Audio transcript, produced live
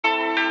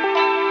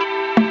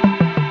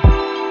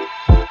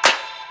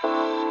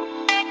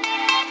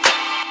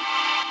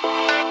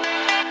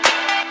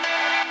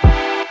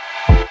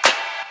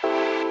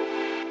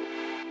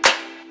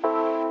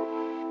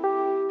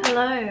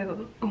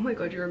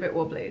god, you're a bit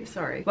wobbly,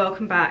 sorry.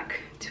 Welcome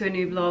back to a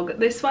new vlog.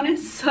 This one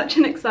is such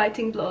an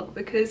exciting vlog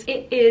because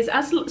it is,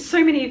 as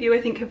so many of you I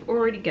think have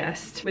already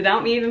guessed,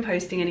 without me even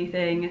posting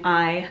anything,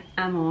 I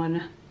am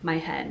on my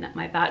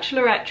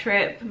bachelorette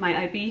trip,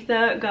 my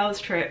Ibiza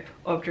girls trip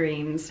of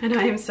dreams, and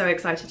I am so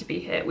excited to be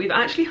here. We've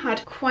actually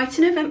had quite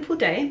an eventful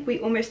day. We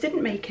almost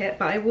didn't make it,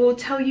 but I will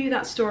tell you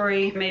that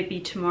story maybe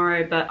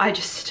tomorrow. But I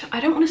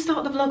don't want to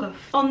start the vlog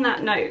off on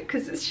that note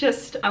because it's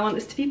just, I want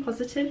this to be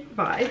positive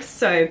vibes.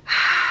 So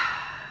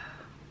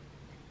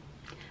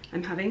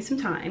I'm having some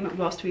time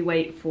whilst we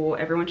wait for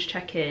everyone to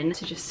check in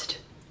to just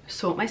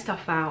sort my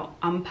stuff out,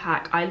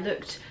 unpack. I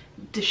looked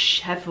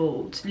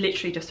disheveled,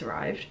 literally just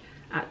arrived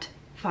at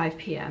 5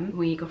 p.m.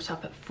 We got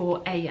up at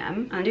 4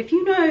 a.m. and if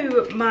you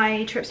know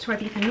my trips to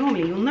Ibiza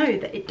normally, you'll know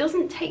that it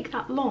doesn't take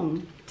that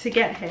long to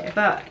get here.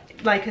 But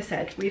like I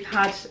said, we've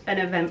had an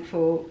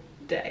eventful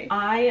day.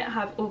 I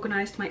have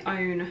organised my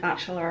own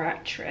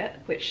bachelorette trip,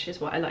 which is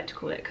what I like to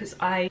call it, because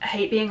I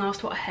hate being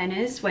asked what a hen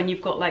is when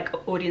you've got like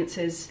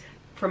audiences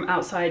from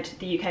outside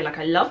the UK. Like,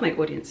 I love my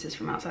audiences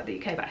from outside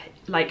the UK, but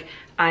like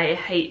I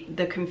hate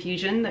the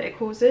confusion that it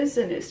causes,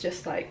 and it's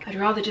just like, I'd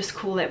rather just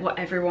call it what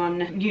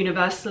everyone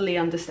universally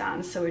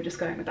understands, so we're just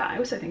going with that. I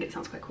also think it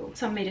sounds quite cool.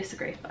 Some may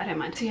disagree, but I don't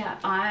mind. So yeah,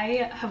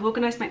 I have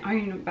organised my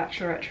own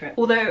bachelorette trip,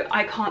 although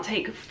I can't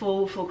take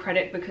full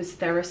credit because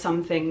there are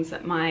some things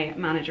that my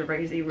manager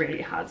Rosie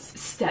really has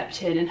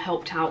stepped in and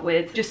helped out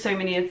with. Just so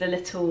many of the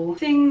little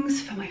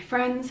things for my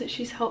friends that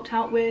she's helped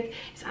out with.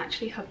 It's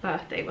actually her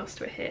birthday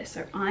whilst we're here,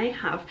 so I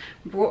have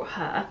brought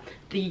her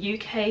the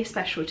UK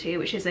specialty,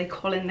 which is a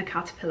Colin the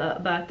Caterpillar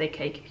birthday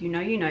cake. If you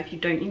know, you know. If you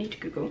don't, you need to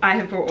Google. I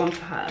have brought one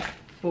for her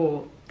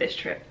for this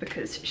trip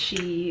because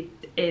she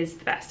is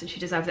the best and she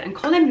deserves it. And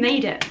Colin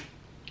made it.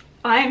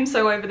 I am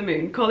so over the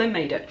moon. Colin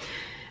made it.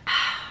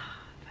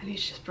 I need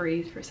to just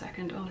breathe for a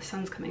second. Oh, the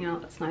sun's coming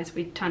out. That's nice.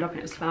 We turned up and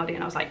it was cloudy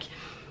and I was like,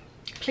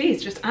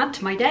 please just add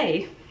to my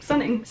day.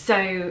 Stunning.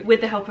 So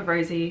with the help of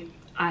Rosie,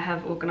 I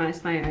have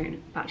organised my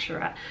own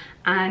bachelorette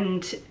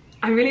and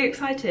I'm really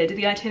excited.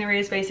 The itinerary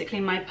is basically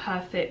my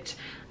perfect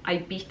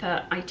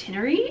Ibiza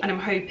itinerary, and I'm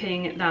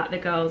hoping that the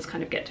girls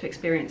kind of get to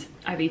experience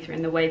Ibiza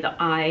in the way that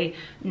I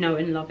know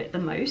and love it the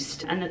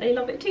most, and that they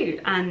love it too.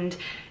 And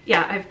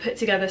yeah, I've put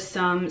together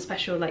some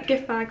special like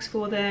gift bags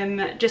for them.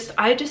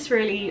 I just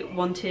really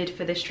wanted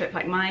for this trip,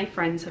 like my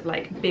friends have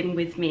like been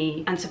with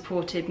me and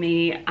supported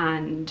me,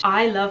 and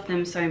I love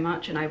them so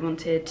much, and I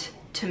wanted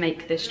to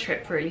make this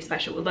trip really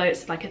special. Although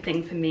it's like a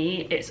thing for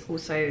me, it's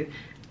also,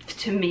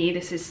 to me,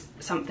 this is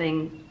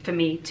something for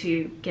me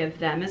to give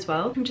them as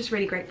well. I'm just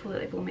really grateful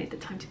that they've all made the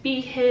time to be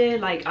here.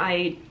 Like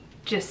I'm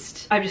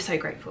just so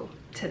grateful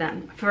to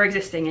them for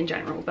existing in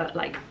general, but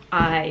like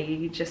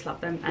I just love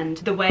them, and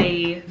the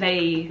way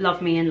they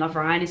love me and love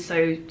Ryan is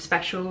so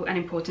special and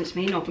important to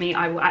me. Not me,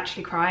 I will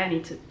actually cry. I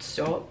need to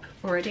stop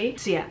already.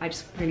 So yeah, I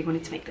just really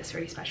wanted to make this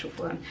really special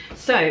for them.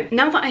 So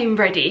now that I'm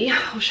ready,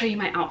 I'll show you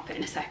my outfit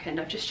in a second.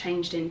 I've just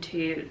changed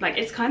into, like,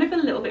 it's kind of a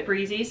little bit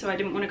breezy, so I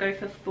didn't want to go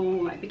for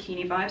full like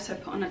bikini vibe, so I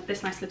put on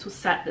this nice little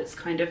set that's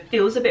kind of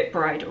feels a bit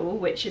bridal,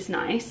 which is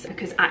nice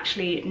because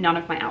actually none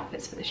of my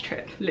outfits for this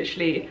trip,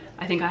 literally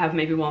I think I have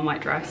maybe one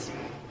white dress.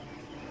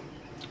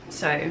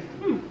 So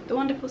the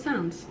wonderful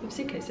sounds of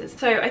suitcases.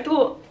 So I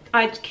thought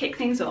I'd kick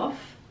things off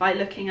by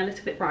looking a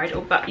little bit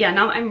bridal. But yeah,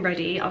 now that I'm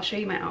ready, I'll show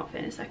you my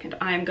outfit in a second.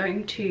 I am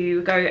going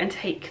to go and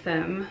take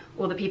them,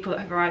 all the people that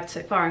have arrived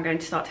so far, I'm going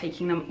to start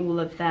taking them all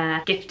of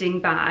their gifting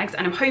bags,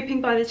 and I'm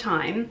hoping by the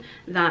time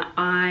that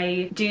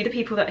I do the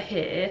people that are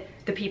here,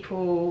 the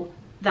people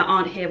that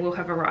aren't here will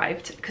have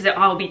arrived, because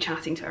I'll be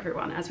chatting to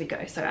everyone as we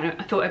go. So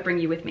I thought I'd bring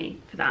you with me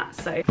for that.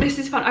 So this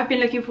is fun. I've been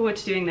looking forward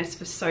to doing this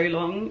for so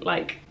long,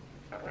 like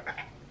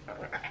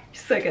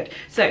so good.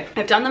 So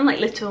I've done them like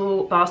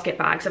little basket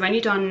bags. I've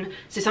only done,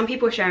 so some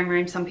people are sharing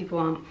rooms, some people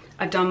aren't.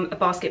 I've done a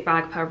basket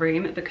bag per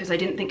room because I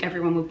didn't think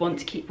everyone would want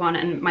to keep one,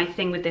 and my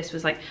thing with this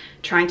was like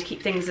trying to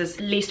keep things as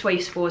least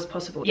wasteful as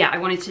possible. Yeah, I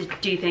wanted to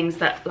do things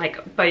that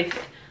like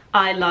both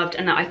I loved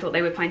and that I thought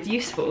they would find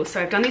useful.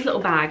 So I've done these little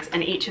bags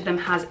and each of them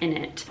has in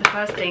it, the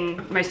first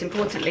thing, most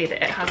importantly,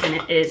 that it has in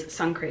it is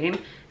sun cream.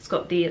 It's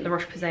got the La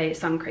Roche-Posay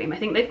sun cream. I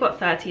think they've got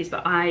 30s,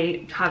 but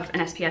I have an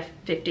SPF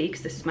 50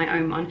 because this is my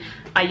own one.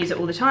 I use it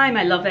all the time,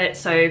 I love it,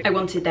 so I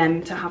wanted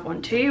them to have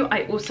one too.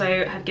 I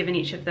also have given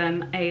each of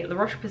them a La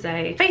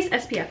Roche-Posay face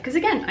SPF because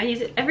again, I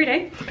use it every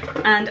day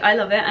and I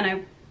love it, and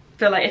I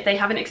feel like if they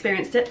haven't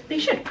experienced it, they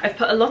should. I've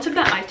put a lot of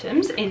their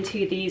items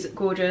into these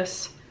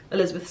gorgeous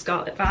Elizabeth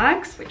Scarlett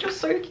bags, which are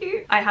so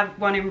cute. I have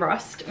one in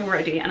rust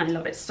already and I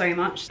love it so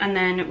much. And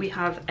then we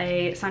have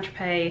a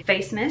Saint-Tropez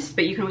face mist,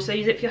 but you can also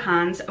use it for your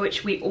hands,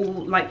 which we all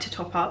like to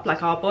top up.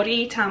 Like our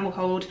body tan will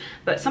hold,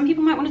 but some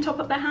people might want to top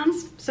up their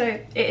hands, so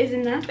it is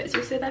in there, but it's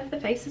also there for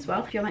the face as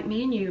well. If you're like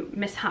me and you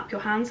mishap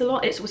your hands a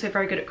lot, it's also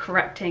very good at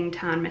correcting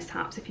tan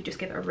mishaps if you just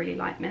give it a really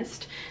light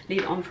mist,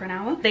 leave it on for an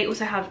hour. They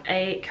also have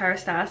a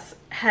Kerastase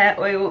hair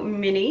oil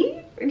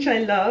mini, which I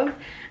love,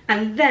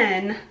 and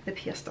then the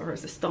pièce de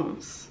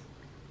résistance.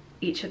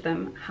 Each of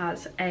them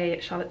has a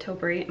Charlotte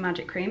Tilbury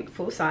Magic Cream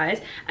full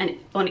size, and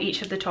on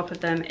each of the top of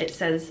them it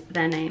says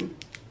their name.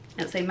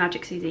 It'll say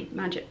Magic Suzie,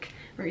 Magic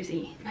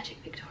Rosie, Magic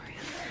Victoria.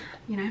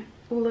 You know,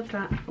 all of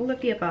that, all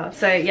of the above.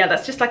 So yeah,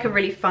 that's just like a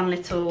really fun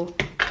little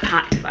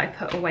pack that I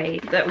put away,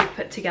 that we've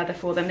put together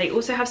for them. They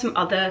also have some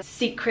other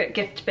secret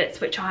gift bits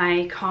which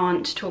I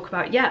can't talk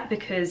about yet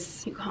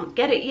because you can't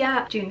get it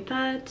yet. June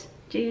 3rd.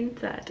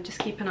 Just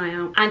keep an eye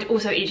out. And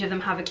also each of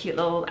them have a cute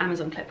little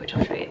Amazon clip which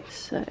I'll show you.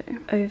 So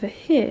over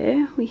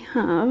here we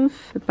have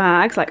the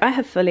bags. Like, I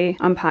have fully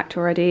unpacked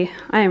already.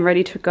 I am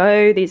ready to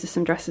go. These are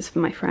some dresses for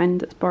my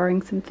friend that's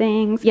borrowing some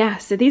things. Yeah,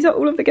 so these are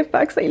all of the gift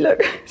bags. They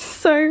look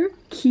so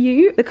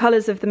cute. The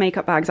colours of the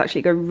makeup bags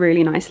actually go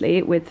really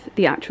nicely with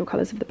the actual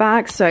colours of the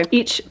bags. So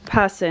each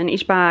person,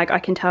 each bag, I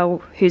can tell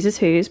whose is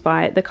whose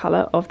by the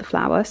colour of the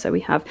flower. So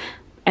we have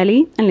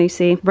Ellie and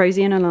Lucy,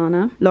 Rosie and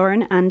Allana,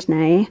 Lauren and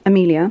Nay,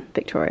 Amelia,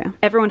 Victoria.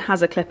 Everyone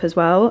has a clip as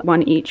well,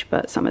 one each,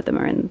 but some of them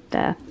are in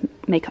their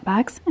makeup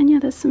bags. And yeah,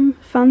 there's some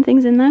fun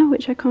things in there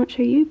which I can't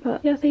show you,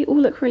 but yeah, they all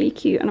look really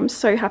cute and I'm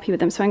so happy with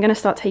them. So I'm going to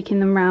start taking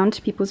them round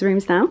to people's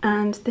rooms now.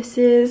 And this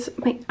is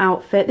my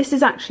outfit. This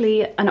is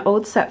actually an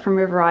old set from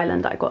River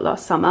Island that I got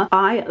last summer.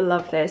 I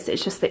love this.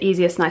 It's just the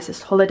easiest,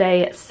 nicest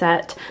holiday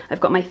set. I've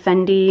got my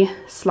Fendi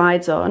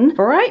slides on.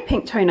 Bright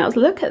pink toenails,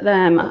 look at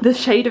them. The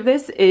shade of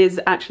this is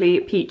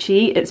actually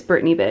peachy. It's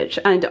Britney Bitch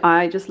and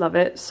I just love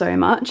it so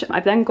much.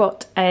 I've then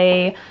got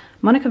a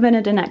Monica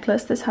Vinader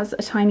necklace. This has a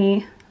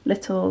tiny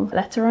little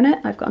letter on it.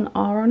 I've got an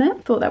R on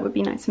it. Thought that would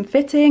be nice and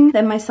fitting.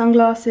 Then my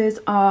sunglasses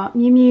are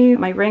Miu Miu.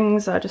 My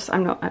rings are just,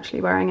 I'm not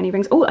actually wearing any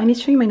rings. Oh, I need to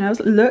show you my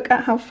nails. Look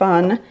at how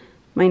fun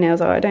my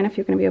nails are. I don't know if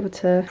you're going to be able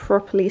to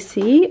properly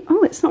see.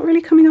 Oh, it's not really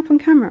coming up on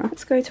camera.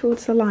 Let's go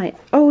towards the light.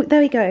 Oh,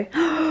 there we go.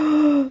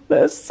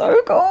 They're so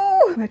cool.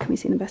 Where can we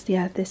see them best?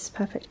 Yeah, this is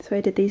perfect. So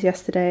I did these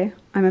yesterday.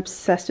 I'm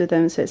obsessed with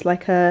them. So it's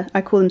like a,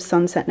 I call them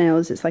sunset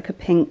nails. It's like a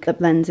pink that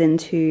blends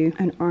into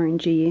an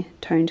orangey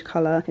toned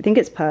colour. I think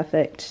it's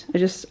perfect. I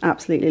just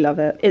absolutely love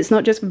it. It's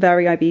not just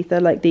very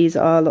Ibiza. Like, these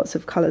are lots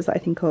of colours that I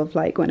think of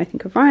like when I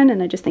think of Ryan,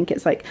 and I just think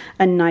it's like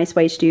a nice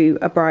way to do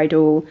a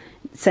bridal,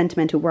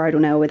 sentimental bridal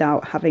nail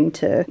without having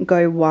to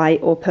go white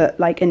or put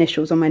like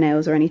initials on my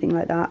nails or anything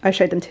like that. I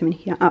showed them to him and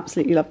he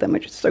absolutely loved them,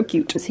 which is so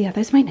cute. So yeah,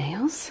 there's my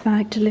nails.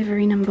 Bag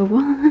delivery number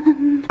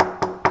 1.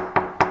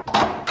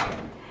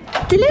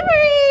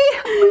 Delivery!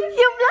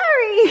 You're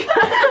blurry!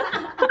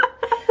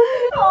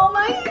 Oh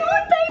my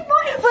god, babe,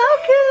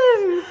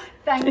 welcome!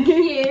 Thank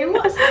you.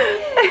 What's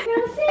this? Can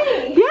I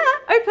see?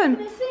 Yeah, open.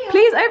 Can I see?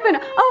 Please open.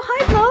 Oh,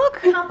 hi vlog.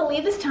 I can't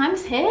believe this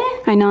time's here.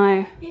 I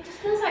know. It just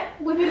feels like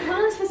we've been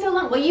planning this for so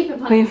long. Well, you've been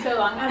planning for so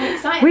long. I'm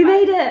excited. We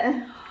made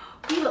it.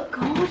 You look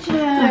gorgeous.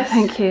 Oh,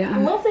 thank you. I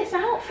love this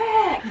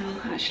outfit.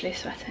 I'm actually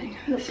sweating.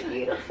 It's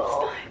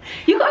beautiful.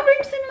 You got a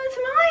room similar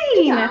to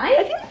mine. Did I?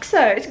 I think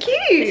so. It's cute.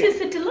 This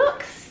is the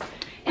deluxe.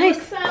 It Nice.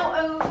 looks out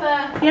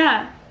over.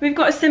 Yeah, we've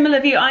got a similar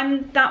view.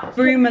 I'm that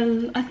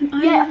room. I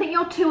think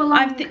you're 2 along.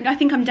 I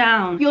think I'm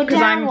down. You're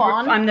down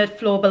one. I'm the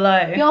floor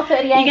below. You're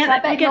 38. You get, so I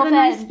bet you get you're the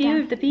nice there. view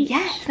of the beach.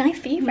 Yeah, it's nice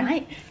view,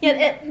 right?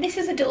 Yeah, this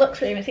is a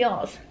deluxe room. It's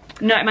yours.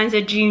 No, mine's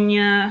a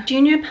junior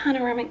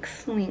panoramic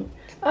suite.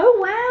 Oh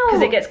wow.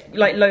 Because it gets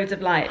like loads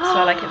of light, so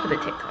I like it for the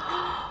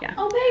TikToks. Yeah.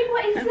 Oh babe,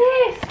 what is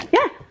this?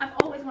 Yeah. I've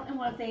always wanted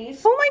one of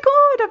these. Oh my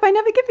god, have I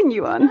never given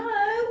you one?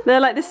 No. They're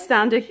like the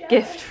standard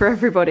gift for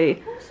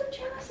everybody. I'm so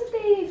jealous of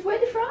these. Where are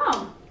they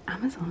from?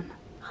 Amazon.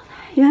 Are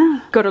they? Yeah.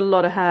 Got a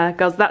lot of hair,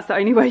 girls. That's the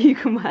only way you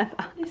can wear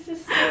that. This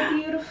is so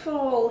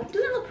beautiful.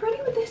 Doesn't it look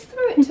pretty with this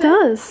through it? It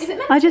does. Is it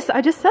meant I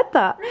just said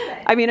that.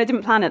 Really? I mean, I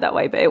didn't plan it that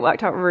way, but it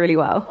worked out really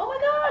well. Oh my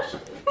gosh.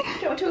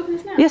 Do you want to open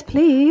this now? Yes,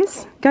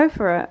 please. Go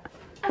for it.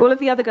 All of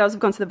the other girls have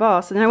gone to the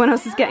bar, so no one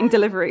else is getting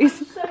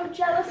deliveries. So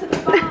jealous of the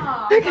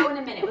bar. We'll go in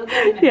a minute. We'll go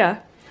in a minute. Yeah.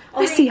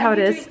 Let's see how it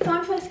is. So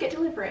I'm first to get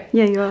delivery.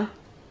 Yeah, you are.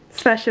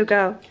 Special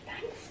girl.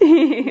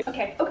 Thanks.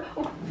 Okay.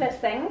 Oh, first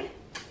thing.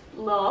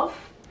 Love.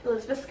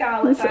 Elizabeth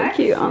Scarlett They're so bags.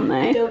 cute, aren't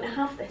they? I don't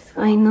have this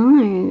one. I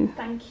know.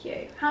 Thank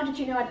you. How did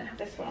you know I didn't have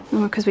this one?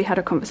 Oh, because we had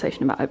a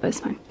conversation about it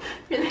both time.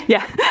 Really?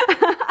 Yeah.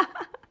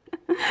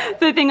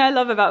 The thing I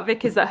love about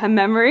Vic is that her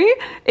memory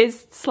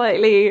is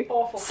slightly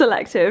Awful.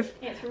 selective.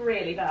 It's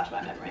really bad,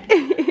 my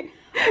memory.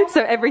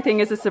 So everything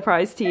is a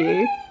surprise to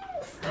you.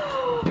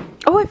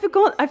 Oh,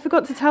 I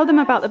forgot to tell them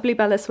about the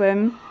Bluebella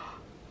swim.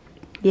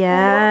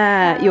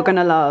 Yeah, you're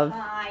gonna love.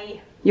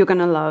 Hi. You're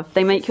gonna love.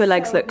 They make your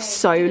legs so look big.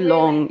 so Do you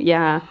long. really?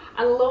 Yeah.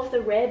 I love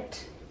the red.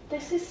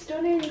 This is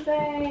stunning,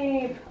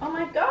 babe. Oh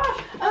my gosh.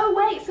 Oh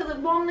wait, so the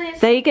one is...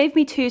 They gave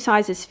me 2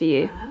 sizes for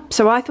you. Oh.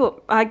 So I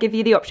thought I'd give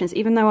you the options,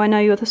 even though I know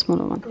you're the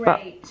smaller one.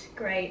 Great,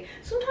 great.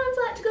 Sometimes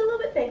I like to go a little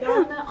bit bigger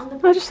on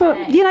the I just thought,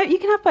 buffet. you know, you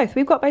can have both.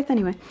 We've got both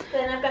anyway.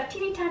 Then I've got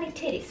teeny tiny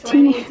titties, so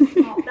Teeny. I need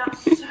small.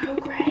 That's so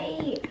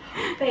great.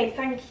 Babe,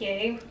 thank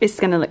you. It's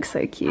gonna look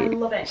so cute. I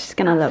love it. She's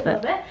gonna love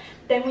Absolutely it. love it.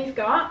 Then we've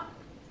got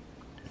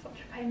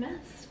Saint-Tropez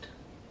mist.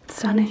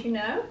 Stunning. Did you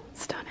know?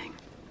 Stunning.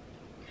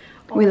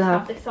 Always We love.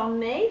 have this on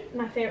me.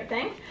 My favourite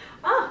thing.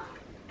 Ah,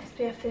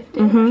 SPF 50,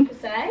 Mhm. per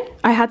se.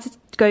 I had to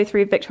go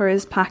through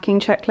Victoria's packing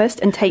checklist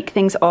and take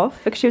things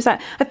off because she was like,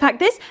 I've packed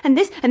this and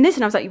this and this,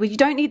 and I was like, well, you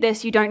don't need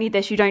this, you don't need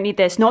this, you don't need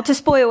this, not to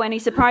spoil any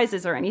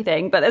surprises or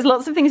anything, but there's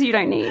lots of things you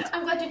don't need.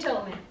 I'm glad you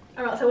told me.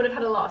 Or else I would have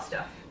had a lot of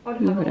stuff.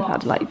 You would have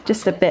had like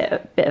just a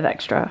bit of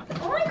extra.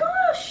 Oh my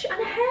gosh, and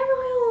a hair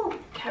oil.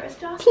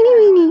 Kerastase Teeny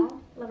weeny.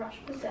 La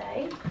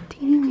Roche-Posay.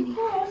 Teeny weeny.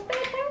 Oh,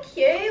 thank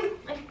you.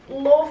 I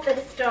love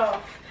this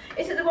stuff.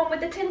 Is it the one with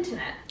the tint in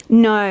it?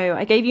 No,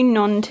 I gave you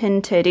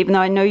non-tinted, even though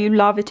I know you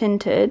love a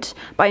tinted,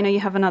 but I know you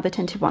have another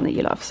tinted one that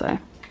you love, so.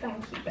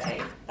 Thank you,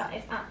 babe. That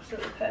is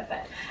absolutely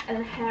perfect. And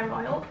then hair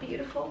oil.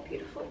 Beautiful,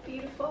 beautiful,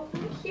 beautiful.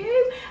 Thank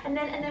you. And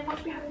then what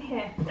do we have in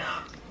here?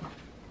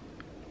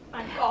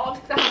 My God,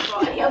 because I haven't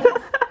got any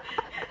others.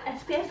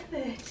 SPF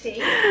 30.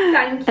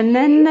 Thank you. And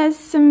then there's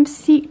some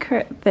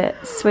secret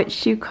bits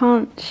which you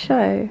can't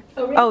show.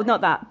 Oh, really? Oh,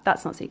 not that.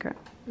 That's not secret.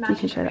 Magic you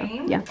can show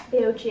cream. that. Yeah.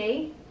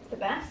 BOG. The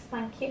best.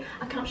 Thank you.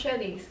 I can't show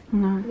these.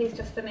 No. These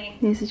just for me.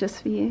 These are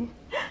just for you.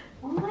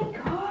 Oh my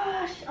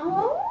gosh.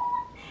 Oh,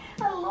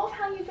 I love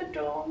how you've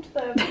adorned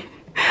them.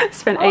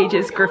 Spent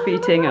ages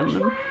graffitiing on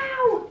them.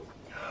 Wow.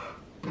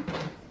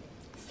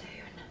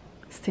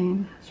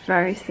 Soon.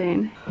 Very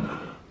soon.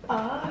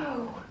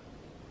 Oh,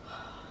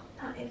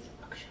 that is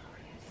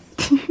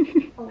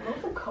luxurious. I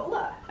love the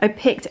colour. I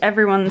picked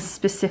everyone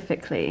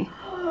specifically.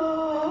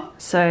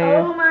 So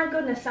Oh my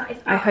goodness, that is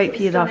I hope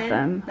you love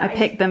them. I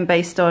picked them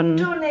based on...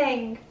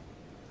 Stunning.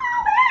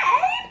 Oh,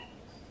 babe.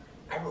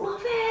 I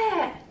love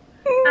it.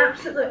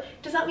 Absolutely.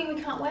 Does that mean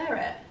we can't wear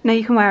it? No,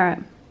 you can wear it.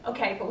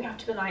 Okay, but we have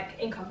to be like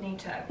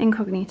incognito.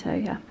 Incognito,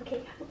 yeah.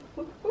 Okay.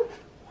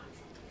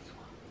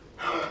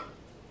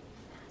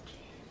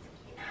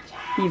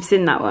 You've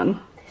seen that one.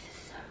 This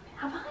is so good.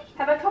 Have I?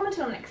 Have I commented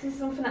on it? Because this is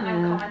something that I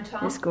comment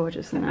on. It's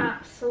gorgeous, isn't it?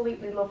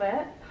 Absolutely love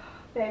it.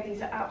 Babe,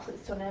 these are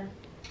absolutely stunning.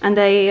 And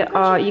they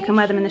are, you can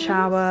wear them in the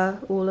shower,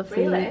 all of the,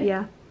 Really?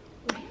 yeah.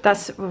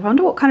 That's, I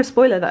wonder what kind of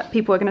spoiler that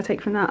people are going to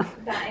take from that.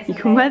 That is You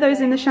can wear those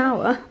in the amazing.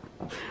 shower.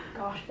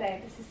 Gosh,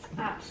 babe, this is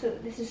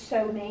absolutely, this is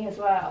so me as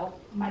well.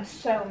 Like,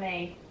 so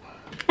me.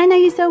 I know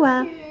you so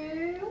well. Thank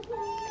you.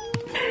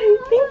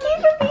 Thank you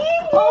for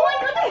being Oh my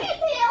goodness,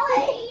 it's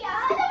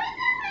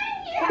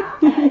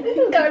This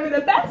is going to be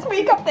the best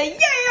week of the year.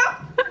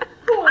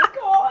 Oh my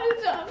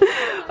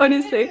god.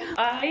 Honestly,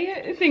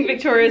 I think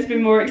Victoria's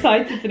been more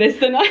excited for this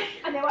than I.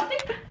 I know, I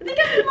think I've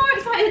been more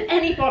excited than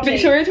anybody.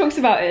 Victoria talks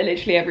about it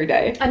literally every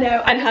day. I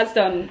know. And has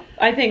done,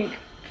 I think,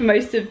 for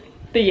most of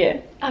the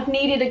year. I've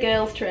needed a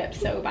girls' trip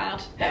so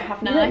bad, don't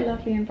have You now. look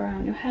lovely and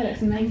brown. Your hair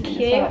looks amazing. Thank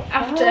as you. well.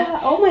 After.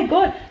 Oh my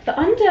god, the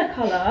under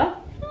colour.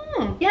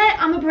 Yeah,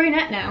 I'm a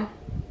brunette now.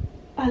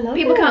 I love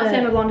People it. can't say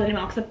I'm a blonde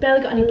anymore because I've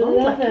barely got any blonde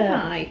Love left, it.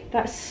 have I?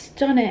 That's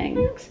stunning.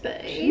 Thanks,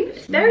 babe.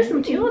 It's very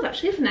similar to yours,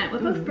 actually, isn't it? We're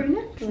both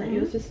brunettes. Like,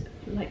 yours is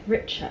like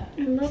richer.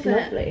 I love It's it.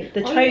 lovely.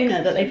 The Oh, toner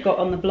yes. that they've got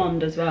on the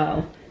blonde as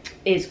well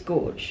is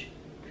gorge.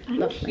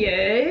 Thank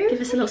you. Give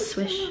us a little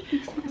swish.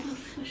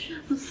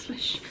 Little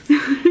swish.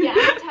 Yeah, I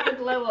had to have a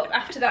glow up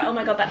after that. Oh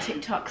my god, that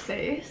TikTok,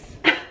 Suze.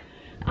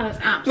 I was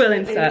absolutely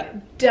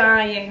insert.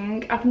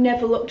 dying. I've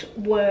never looked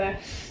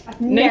worse.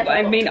 I've No, never but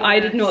I mean, looked I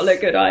did not worse.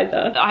 look good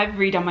either. I've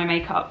redone my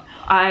makeup.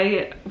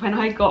 When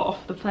I got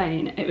off the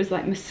plane, it was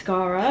like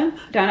mascara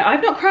down.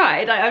 I've not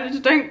cried. I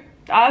just don't.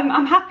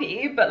 I'm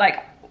happy, but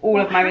like all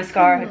of my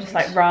mascara had just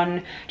like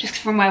run just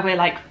from where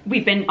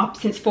we've been up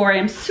since 4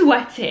 AM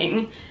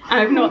sweating, and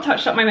I've not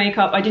touched up my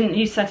makeup. I didn't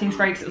use setting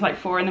spray because it was like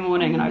 4 in the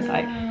morning, and I was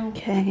like,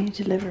 okay,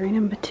 delivery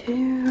number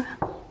 2.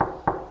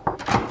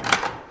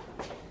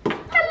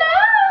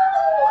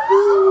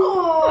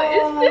 What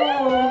is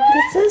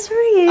this? This is for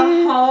you.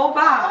 A whole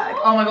bag.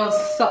 Oh my god,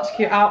 such a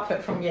cute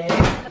outfit from you.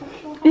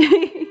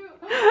 Ellie,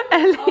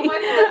 Oh my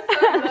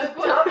god, that's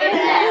so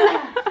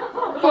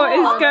good. what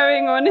is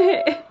going on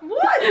here?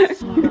 What?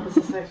 Oh my god, this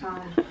is so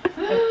fun.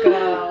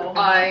 Girl.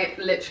 I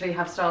literally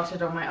have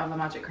started on my other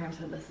magic cream,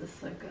 so this is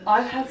so good.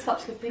 I've heard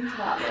such good things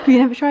about it. Have you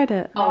never tried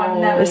it? Oh, I've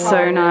never It's so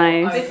tried it.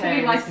 nice. This will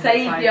be my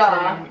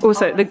saviour.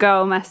 Also, the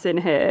girl mess in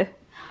here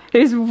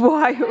is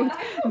wild.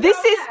 This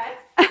is...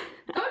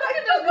 Oh, look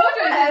at this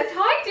gorgeous. It's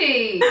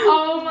tidy.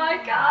 Oh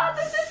my god,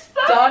 this is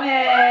so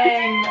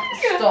Stunning.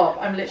 Stop.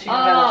 I'm literally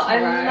Oh,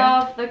 I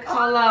love the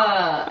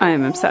colour. I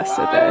am obsessed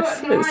with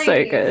this. It's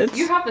so good.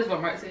 You have this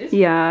one, right, Suze?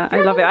 Yeah,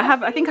 I love it.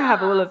 I think I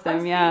have all of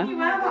them, yeah.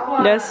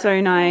 They're so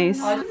nice.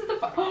 Oh, this is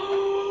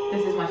the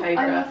this is my favourite.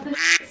 I love this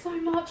so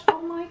much.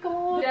 Oh my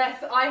god.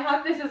 Yes, I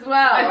have this as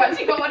well. I've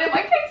actually got one in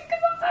my case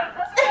because I'm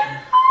so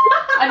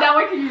obsessed. And now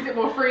I can use it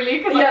more freely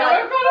because Yeah. I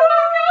know I've got a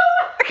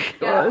bag.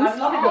 Yeah, I'm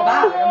loving the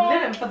bag. I'm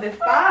living for this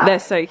bag. They're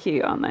so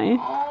cute, aren't they?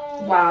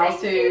 Wow,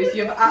 Suze,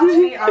 you've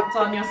actually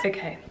outdone yourself.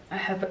 Okay, I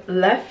have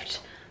left.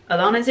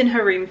 Allana's in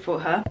her room for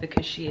her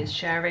because she is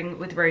sharing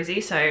with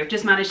Rosie, so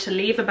just managed to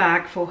leave a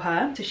bag for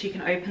her so she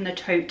can open the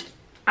tote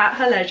at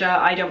her leisure.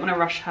 I don't want to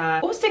rush her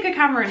or stick a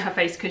camera in her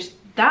face because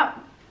that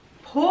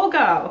poor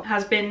girl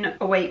has been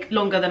awake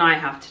longer than I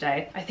have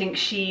today. I think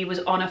she was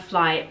on a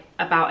flight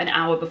about an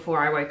hour before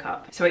I woke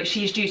up. So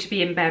she's due to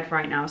be in bed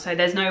right now, so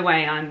there's no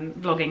way I'm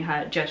vlogging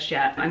her just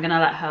yet. I'm gonna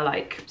let her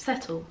like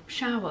settle,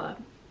 shower,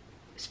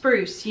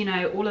 spruce, you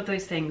know, all of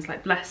those things.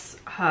 Like, bless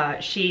her.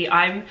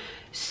 I'm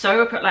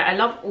so, like, I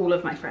love all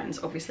of my friends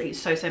obviously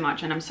so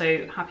much, and I'm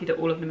so happy that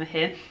all of them are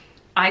here.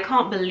 I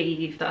can't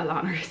believe that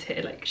Allana is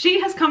here. Like,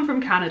 she has come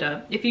from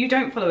Canada. If you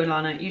don't follow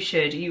Allana, you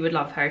should. You would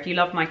love her. If you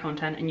love my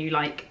content and you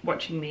like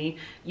watching me,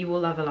 you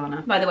will love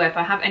Allana. By the way, if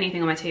I have anything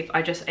on my teeth,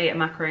 I just ate a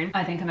macaroon.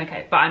 I think I'm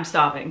okay, but I'm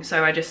starving,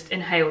 so I just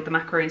inhaled the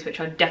macaroons,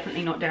 which are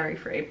definitely not dairy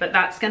free. But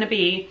that's gonna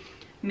be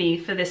me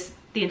for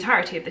the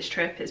entirety of this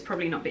trip, is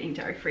probably not being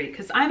dairy free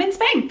because I'm in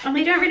Spain and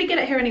we don't really get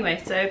it here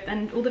anyway, so,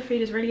 and all the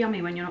food is really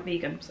yummy when you're not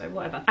vegan, so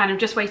whatever. And I'm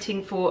just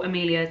waiting for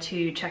Amelia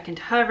to check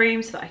into her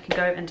room so that I can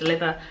go and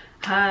deliver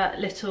her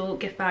little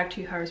gift bag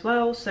to her as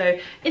well. So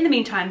in the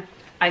meantime,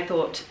 I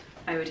thought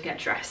I would get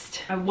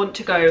dressed. I want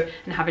to go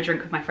and have a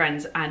drink with my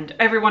friends, and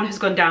everyone has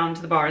gone down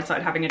to the bar and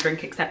started having a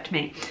drink except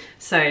me.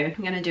 So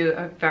I'm gonna do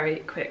a very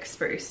quick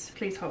spruce.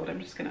 Please hold,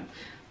 I'm just gonna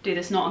do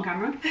this not on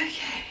camera.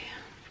 Okay.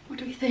 What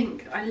do we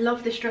think? I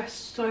love this dress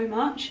so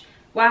much.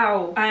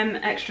 Wow, I'm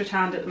extra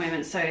tanned at the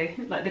moment, so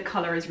like the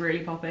colour is really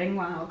popping.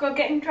 Wow. God,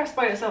 getting dressed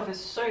by yourself is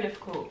so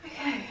difficult.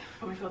 Okay.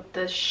 Oh my god,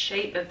 the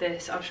shape of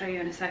this, I'll show you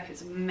in a sec,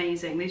 it's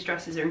amazing. These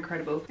dresses are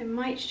incredible. I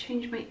might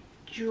change my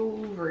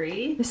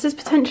jewellery. This is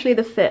potentially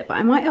the fit, but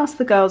I might ask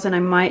the girls and I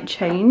might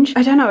change.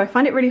 I don't know, I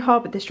find it really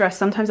hard with this dress.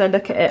 Sometimes I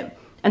look at it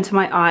and to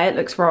my eye it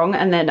looks wrong,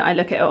 and then I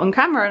look at it on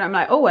camera and I'm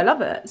like, oh, I love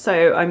it.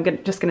 So I'm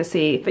just gonna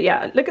see. But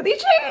yeah, look at these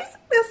shoes,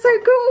 they're so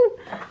cool.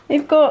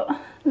 They've got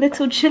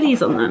little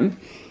chilies on them.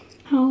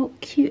 How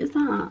cute is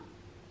that?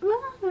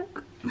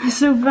 Look, they're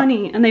so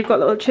funny. And they've got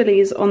little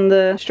chilies on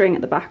the string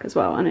at the back as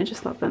well, and I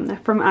just love them. They're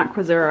from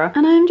Aquazura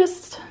and I'm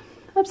just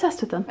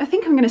obsessed with them. I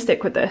think I'm gonna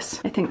stick with this.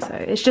 I think so.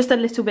 It's just a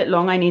little bit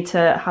long. I need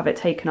to have it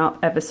taken up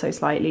ever so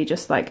slightly,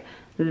 just like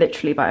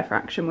literally by a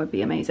fraction would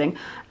be amazing.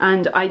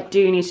 And I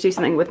do need to do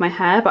something with my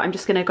hair, but I'm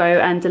just gonna go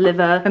and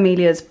deliver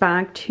Amelia's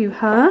bag to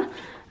her,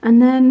 and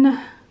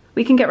then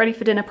we can get ready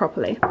for dinner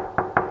properly.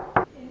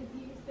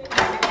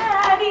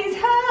 Daddy's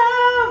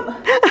home!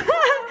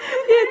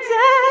 Your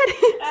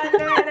daddy's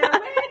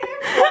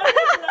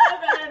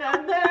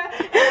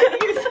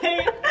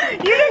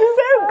You look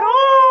so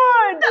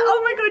good!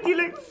 Oh my god, you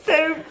look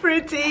so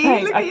pretty.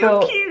 Thanks, look I at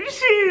your feel cute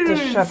shoes.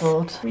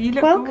 disheveled. You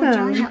look Welcome.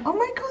 gorgeous. Oh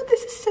my god,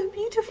 this is so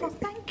beautiful.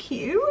 Thank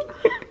you.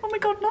 Oh my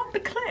god, not the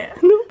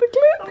clip. Not the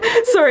Oh my clip.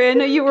 God, Sorry, I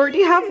know you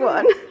already have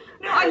one.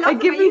 No, I love I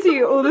give them to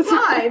you all the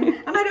time.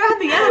 And I don't have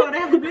the yellow one, I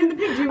have the blue and the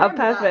pink. Do you remember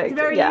that? perfect, It's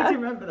very yeah. easy to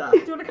remember that. Do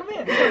you want to come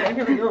in? Sorry,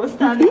 here we go.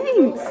 Standing.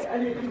 Thanks. I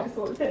didn't just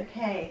sort of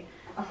okay.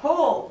 A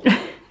haul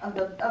of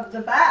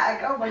the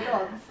bag. Oh my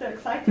god, it's so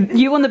exciting.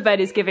 You on the bed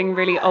is giving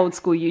really old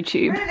school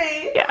YouTube.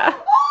 Really? Yeah.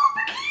 Oh,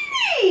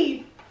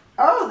 bikini!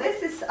 Oh,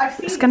 this is, I've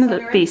seen It's this gonna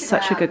on your be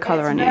such a Instagram. good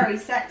colour on you. It's very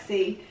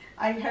sexy.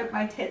 I hope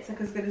my tits look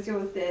as good as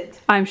yours did.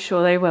 I'm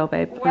sure they will,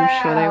 babe. Wow.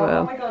 I'm sure they Oh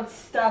will. my god,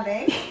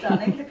 stunning,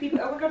 stunning. The people,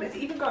 oh my god, it's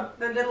even got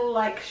the little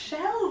like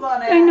shells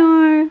on it. I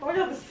know. Oh my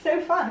god, this is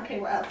so fun. Okay,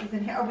 what else is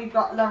in here? Oh, we've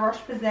got La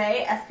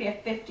Roche-Posay,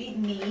 SPF 50,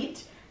 Need.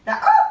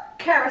 That, oh,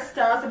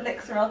 Kerastars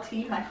Elixir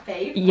LT, my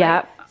fave.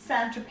 Yep.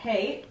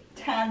 Saint-Tropez,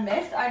 Tan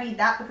Mist. I need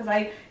that because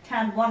I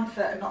tanned one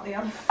foot and not the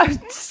other foot.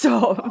 Oh,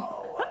 stop.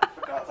 Oh, I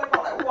forgot. So I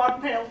got like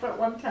one pale foot,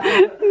 one tan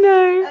foot.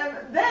 No.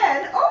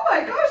 Then, oh my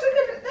gosh,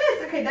 look at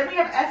this. Okay, then we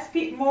have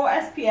more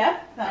SPF.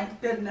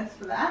 Thank goodness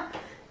for that.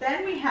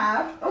 Then we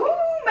have,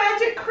 oh,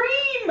 magic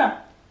cream.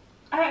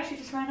 I actually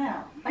just ran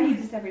out. I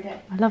use this every day.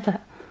 I love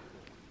that.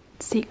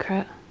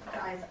 Secret.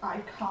 Guys,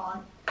 I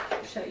can't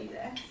show you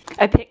this.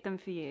 I picked them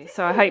for you,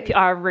 so I hope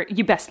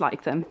you best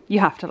like them. You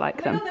have to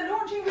like Oh my them. god, they're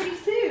launching really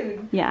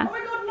soon. Yeah. Oh my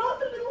god, not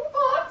the little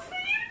hearts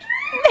that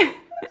you drew.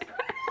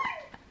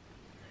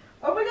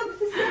 Oh my god,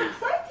 this is so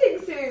exciting,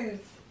 Suze.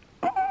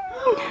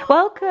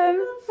 Welcome.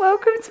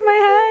 Welcome to my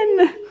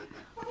hen.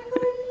 Oh my god,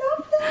 I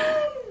love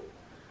them.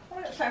 Oh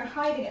my god, so I'm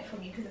hiding it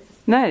from you because it's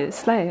a No, it's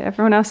slay.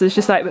 Everyone else has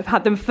just like, we've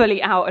had them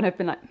fully out and I've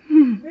been like,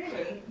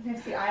 Really? No,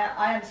 see,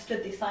 I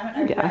understood the assignment.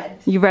 I yeah.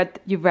 read.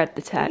 You read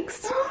the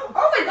text.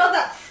 Oh my god,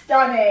 that's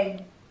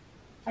stunning.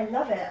 I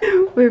love it.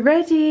 We're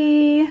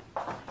ready.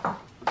 So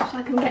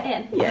I can get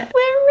in. Yeah.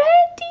 We're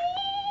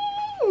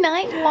ready!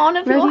 Night one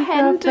of your Ready for our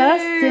hen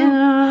first do.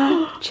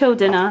 dinner. Chill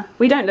dinner.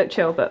 We don't look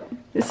chill, but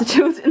it's a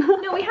chill dinner.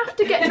 No, we have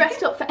to get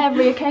dressed up for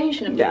every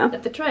occasion of, Yeah.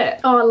 of the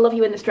trip. Oh, I love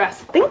you in this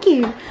dress. Thank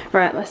you.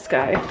 Right, let's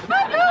go.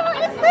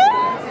 What is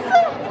this?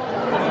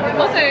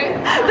 What's it?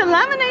 The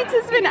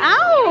laminator's been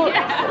out.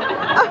 Yeah.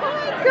 Oh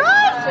my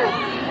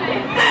gosh.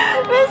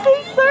 This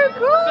is so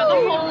cool.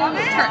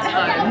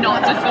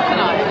 Not just for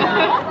tonight.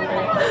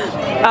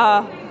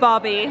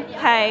 Barbie,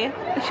 hey.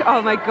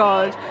 Oh my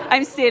god.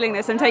 I'm stealing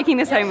this. I'm taking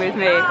this home with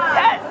me.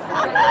 Yes.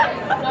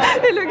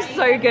 It looks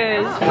so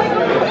good.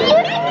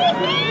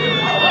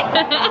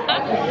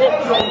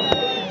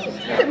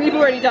 We've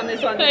already done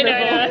this one. I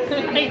know.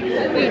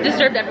 We've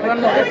disturbed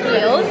everyone with this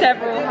meal.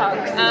 Several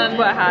hugs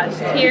were had.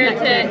 Here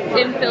to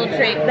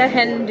infiltrate the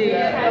hen do.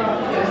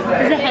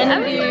 The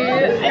hen do.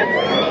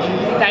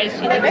 Guys,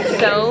 she looks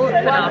so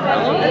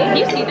phenomenal. Can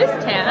you see this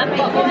tan?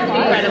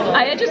 Incredible.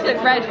 I just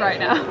look red right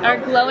now. Our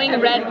glowing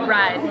red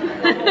bride.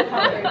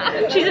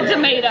 She's a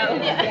tomato.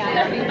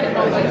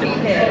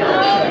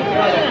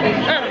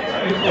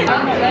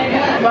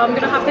 Well, I'm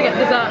gonna have to get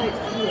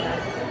dessert.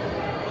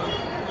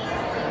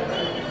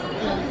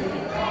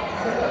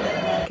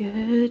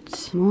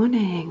 Good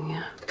morning.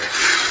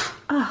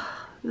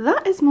 Ah,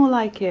 that is more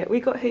like it.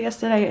 We got here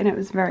yesterday and it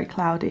was very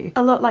cloudy.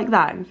 A lot like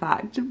that, in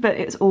fact, but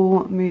it's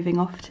all moving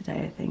off today.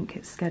 I think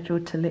it's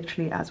scheduled to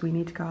literally, as we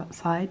need to go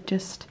outside,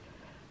 just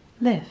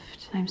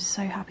lift. I'm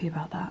so happy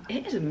about that.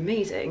 It is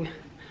amazing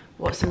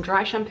what some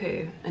dry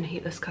shampoo and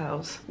heatless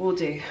curls will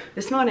do.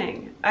 This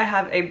morning I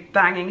have a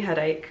banging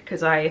headache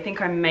because I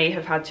think I may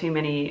have had too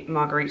many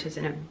margaritas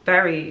in a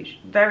very,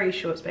 very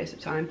short space of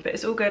time, but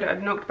it's all good.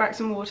 I've knocked back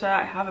some water,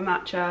 I have a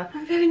matcha.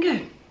 I'm feeling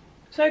good.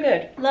 So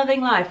good.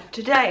 Loving life.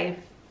 Today,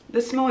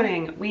 this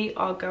morning, we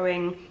are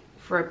going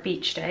for a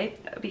beach day,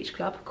 a beach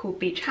club called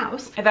Beach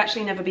House. I've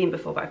actually never been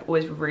before, but I've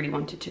always really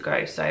wanted to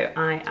go. So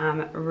I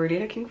am really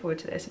looking forward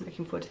to this. I'm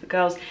looking forward to the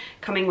girls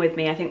coming with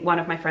me. I think one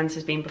of my friends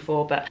has been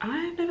before, but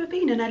I've never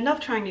been, and I love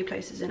trying new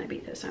places in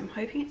Ibiza. So I'm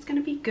hoping it's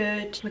gonna be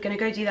good. We're gonna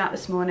go do that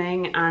this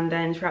morning and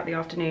then throughout the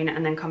afternoon,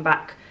 and then come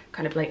back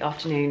kind of late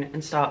afternoon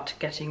and start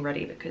getting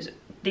ready, because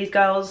these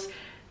girls,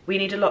 we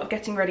need a lot of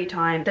getting ready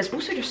time. There's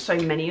also just so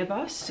many of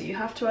us, so you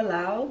have to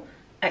allow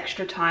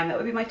extra time. That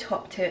would be my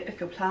top tip if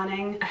you're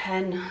planning a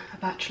hen, a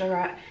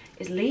bachelorette,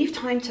 is leave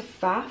time to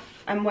faff,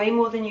 and way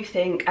more than you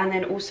think, and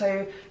then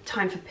also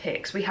time for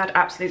pics. We had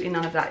absolutely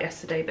none of that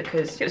yesterday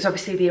because it was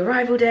obviously the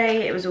arrival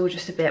day. It was all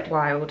just a bit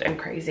wild and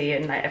crazy,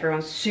 and like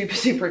everyone's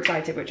super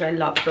excited, which I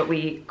love, but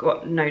we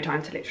got no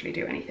time to literally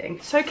do anything.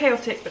 So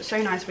chaotic but so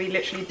nice. We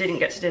literally didn't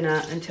get to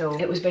dinner until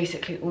it was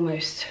basically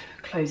almost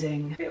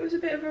closing. It was a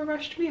bit of a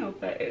rushed meal,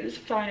 but it was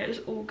fine. It was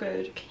all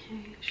good.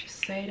 Okay,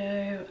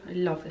 Shiseido. I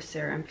love this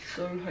serum.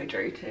 So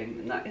hydrating,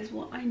 and that is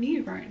what I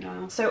need right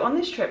now. So on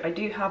this trip, I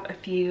do have a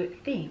few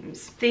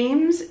themes.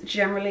 Themes,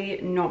 generally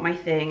not my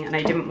thing, and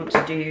I didn't want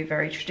to do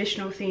very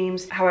traditional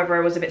themes. However, I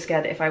was a bit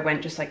scared that if I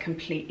went just like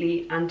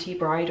completely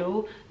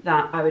anti-bridal,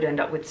 that I would end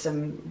up with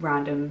some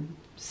random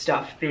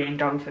stuff being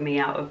done for me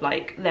out of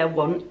like their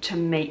want to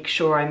make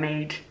sure I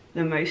made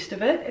the most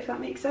of it, if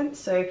that makes sense.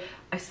 So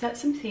I set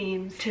some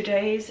themes.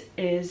 Today's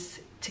is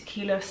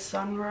tequila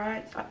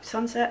sunrise,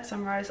 sunset,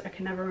 sunrise, I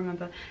can never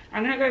remember.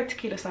 I'm gonna go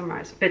tequila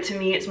sunrise, but to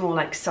me it's more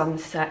like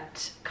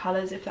sunset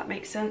colors, if that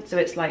makes sense. So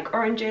it's like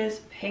oranges,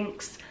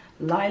 pinks,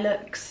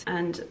 lilacs,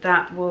 and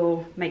that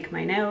will make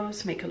my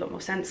nails make a lot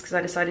more sense because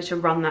I decided to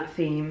run that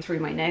theme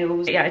through my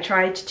nails. Yeah, I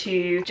tried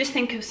to just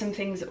think of some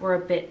things that were a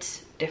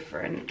bit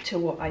different to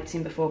what I'd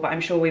seen before, but I'm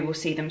sure we will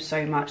see them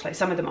so much. Like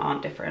some of them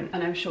aren't different,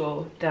 and I'm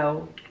sure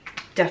they'll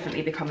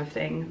definitely become a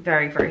thing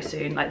very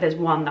soon. Like there's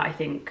one that I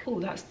think, oh,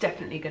 that's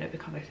definitely going to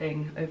become a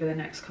thing over the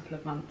next couple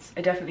of months.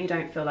 I definitely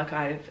don't feel like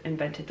I've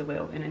invented the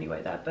wheel in any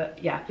way there, but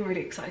yeah, I'm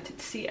really excited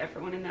to see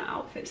everyone in their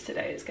outfits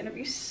today. It's going to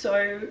be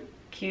so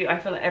cute. I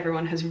feel like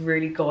everyone has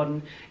really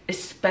gone,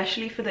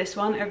 especially for this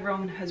one,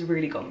 everyone has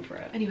really gone for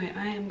it. Anyway,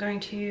 I am going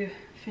to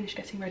finish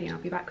getting ready and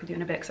I'll be back with you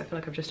in a bit because I feel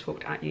like I've just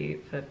talked at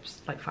you for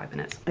just like 5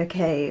 minutes.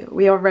 Okay,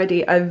 we are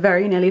ready. I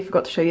very nearly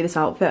forgot to show you this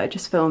outfit. I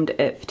just filmed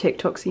it for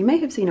TikTok, so you may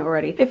have seen it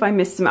already. If I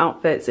missed some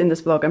outfits in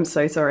this vlog, I'm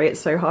so sorry. It's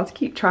so hard to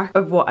keep track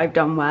of what I've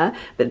done where,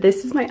 but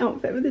this is my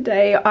outfit of the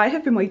day. I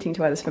have been waiting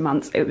to wear this for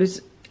months. It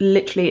was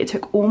literally, it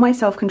took all my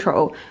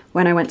self-control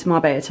when I went to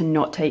Marbella to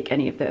not take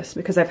any of this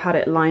because I've had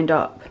it lined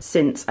up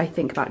since I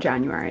think about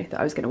January that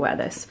I was going to wear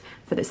this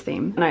for this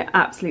theme, and I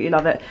absolutely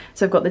love it.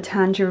 So I've got the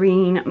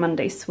tangerine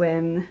Monday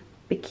swim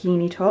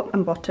bikini top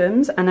and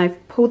bottoms, and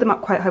I've pulled them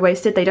up quite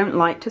high-waisted. They don't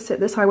like to sit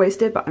this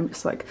high-waisted, but I'm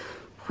just like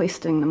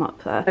hoisting them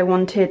up there. I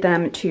wanted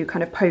them to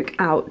kind of poke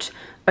out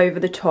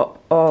over the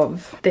top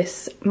of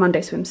this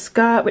Monday swim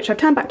skirt, which I've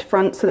turned back to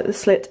front so that the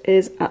slit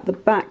is at the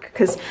back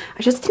because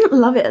I just didn't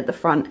love it at the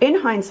front. In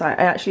hindsight,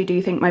 I actually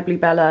do think my Blue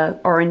Bella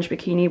orange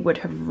bikini would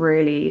have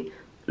really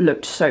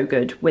looked so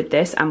good with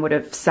this and would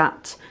have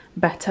sat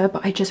better,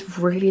 but I just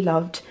really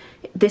loved,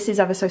 this is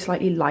ever so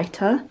slightly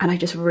lighter, and I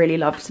just really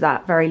loved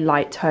that very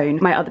light tone.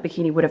 My other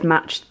bikini would have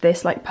matched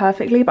this like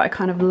perfectly, but I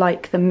kind of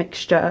like the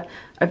mixture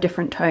of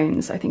different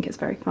tones. I think it's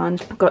very fun.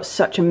 I've got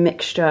such a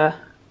mixture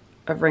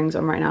of rings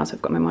on right now. So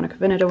I've got my Monica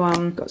Vinader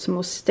one, got some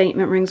more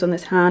statement rings on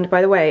this hand.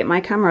 By the way, my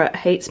camera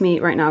hates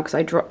me right now because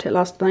I dropped it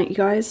last night, you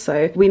guys,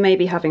 so we may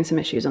be having some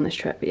issues on this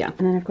trip, but yeah.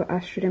 And then I've got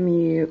Astrid and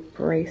Mew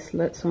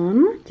bracelets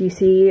on. Do you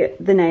see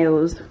the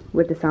nails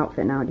with this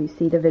outfit now? Do you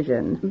see the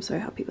vision? I'm so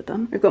happy with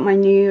them. I've got my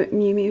new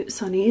Mew Mew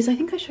sunnies. I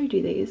think I showed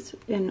you these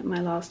in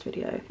my last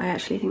video. I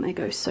actually think they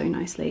go so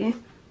nicely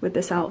with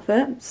this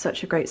outfit.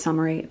 Such a great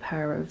summery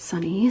pair of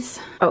sunnies.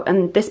 Oh,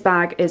 and this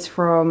bag is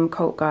from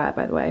Cult Gaia,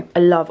 by the way.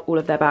 I love all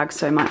of their bags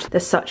so much. They're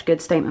such good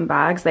statement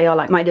bags. They are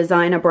like my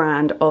designer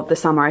brand of the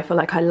summer. I feel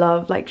like I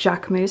love like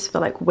Jacquemus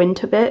for like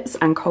winter bits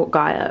and Cult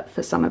Gaia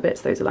for summer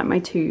bits. Those are like my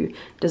two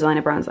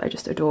designer brands that I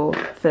just adore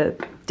for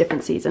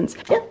different seasons.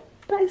 Yeah,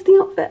 that is the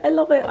outfit. I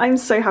love it. I'm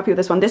so happy with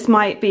this one. This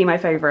might be my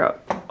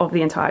favorite of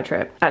the entire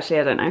trip.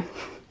 Actually, I don't know.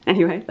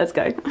 Anyway, let's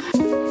go.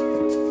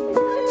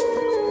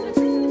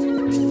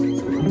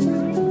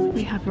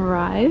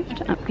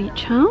 Arrived at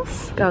Beach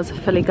House. Girls are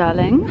fully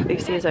girling.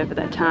 Lucy is over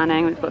there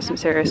tanning. We've got some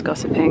serious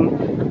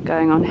gossiping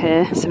going on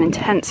here. Some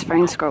intense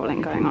phone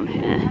scrolling going on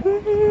here.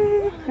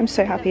 I'm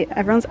so happy.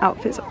 Everyone's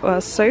outfits are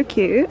so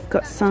cute.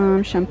 Got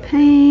some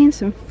champagne,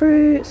 some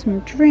fruit, some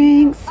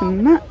drinks,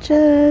 some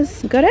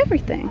matchas. Got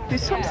everything. We've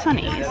swapped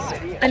sunnies.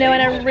 I know,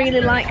 and I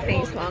really like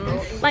these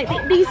ones. Like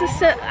these are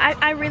so.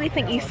 I really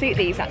think you suit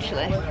these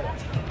actually.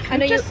 I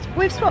know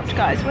We've swapped,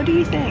 guys. What do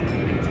you think?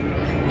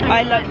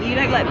 I love. You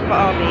don't like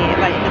Barbie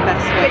like in the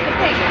best way. With the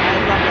pink. I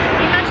love it.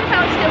 Imagine if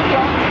I was still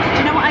blonde. Do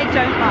you know what I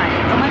don't like?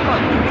 Oh my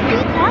god,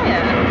 you're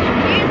quiet.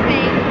 Excuse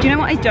me. Do you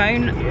know what I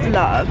don't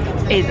love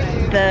is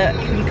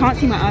you can't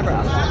see my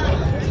eyebrows.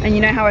 And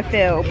you know how I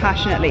feel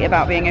passionately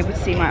about being able to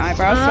see my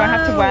eyebrows, so I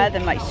have to wear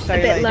them like so a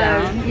bit low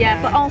down.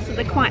 Yeah, but also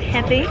they're quite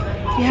heavy.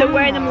 Yeah. So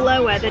wearing them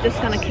lower, they're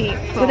just gonna keep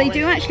falling. Well, they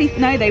do actually.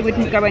 No, they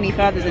wouldn't go any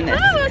further than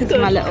this because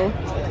of my little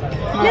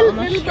little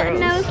button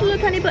nose, little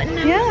tiny button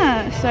nose.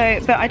 Yeah.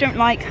 So, but I don't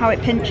like how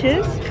it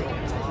pinches.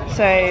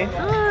 So,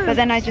 but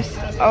then I don't.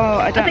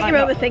 I think you're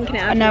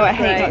overthinking it. No, I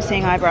hate not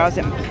seeing eyebrows.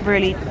 It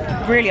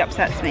really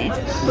upsets me.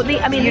 But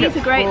these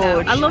are great though.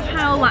 I love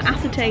how like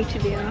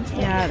acetated they are.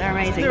 Yeah, they're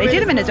amazing. They do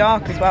them in the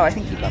dark as well. I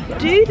think you'd love them.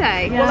 Do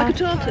they? Yeah. Well, like a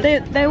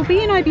tortoise. They'll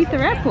be in Ibiza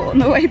airport on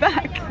the way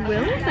back.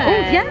 Will they?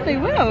 Oh, yeah, they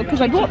will. Because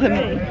I bought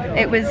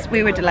them.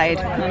 We were delayed,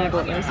 and I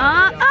bought those.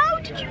 Oh,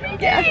 did you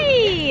really?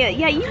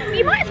 Yeah.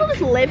 You might as well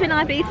just live in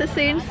Ibiza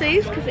soon,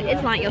 Suze, because it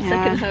is like your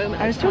second home.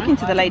 I was talking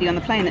to the lady on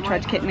the plane that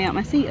tried to kick me out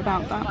my seat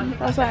about that.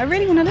 I was like, I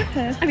really want to live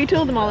here. Have you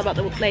told them all about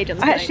the lady on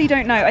the plane? I actually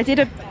don't know.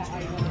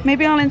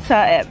 Maybe I'll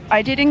insert it.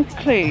 I did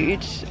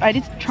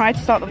try to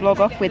start the vlog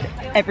off with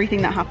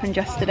everything that happened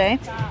yesterday,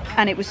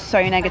 and it was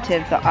so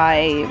negative that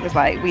I was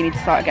like, we need to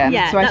start again.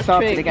 Yeah, so I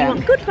started again. You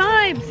want good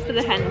vibes for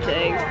the hen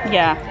do.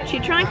 Yeah. She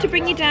tried to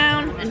bring you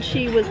down and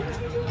she was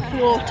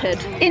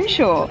thwarted. In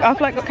short, our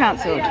flight got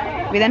cancelled.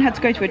 We then had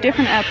to go to a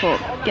different airport,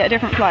 get a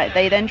different flight.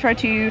 They then tried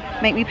to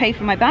make me pay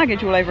for my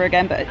baggage all over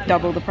again, but at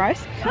double the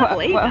price.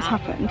 What else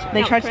happened?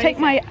 They tried to take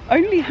my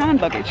only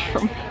hand luggage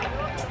from me.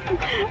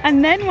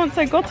 And then once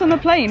I got on the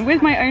plane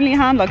with my only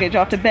hand luggage,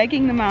 after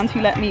begging the man to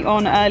let me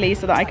on early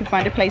so that I could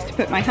find a place to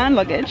put my hand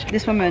luggage,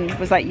 this woman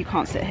was like, you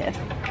can't sit here.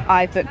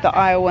 I booked the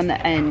aisle on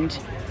the end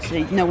so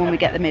no one would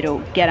get the middle,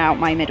 get out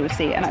my middle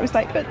seat. And I was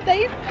like, but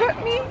they've put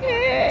me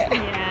here.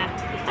 Yeah.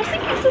 I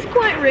think it's just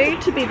quite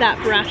rude to be that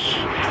brash.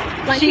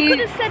 Like, she could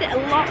have said it a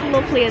lot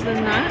lovelier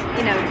than that,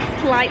 you know,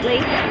 politely.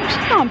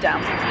 Calm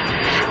down.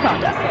 Calm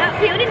down. That's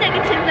the only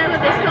negative though of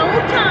this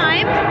whole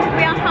time.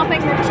 We are having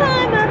the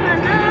time of our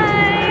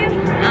lives,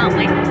 aren't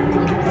we?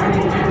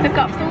 We've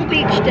got full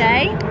beach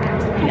day.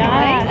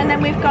 Yes. And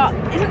then we've got,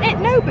 isn't it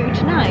Nobu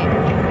tonight?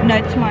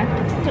 No, tomorrow.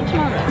 Is it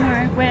tomorrow?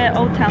 Tomorrow. We're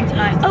Old Town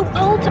tonight.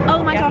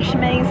 Oh my gosh,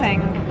 amazing.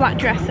 Black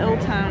dress at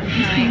Old Town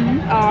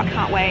tonight. Oh, I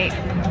can't wait.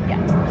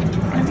 Yeah. It's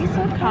gonna be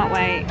so Can't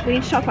wait. We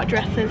need to talk about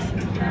dresses.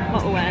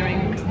 What we're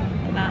wearing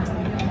for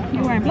that.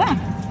 You're wearing black?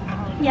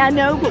 Yeah,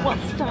 no, but what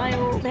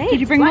style? Did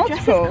you bring black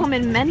multiple? Dresses come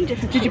in many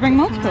different Did you bring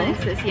multiple?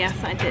 sizes. Yes,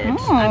 I did.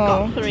 Oh,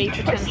 I've got 3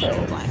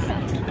 potential black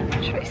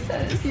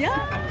choices.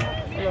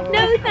 Yeah.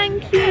 No,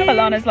 thank you.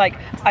 Alana's like,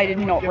 I did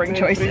not bring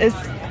choices.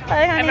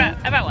 Hi, honey.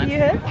 I brought one. You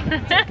here?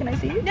 Can I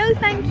see you? No,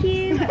 thank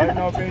you.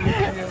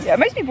 Yeah,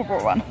 most people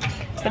brought one.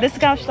 But this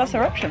gal just has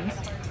her options.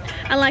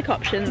 I like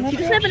options. You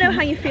just never know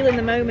how you feel in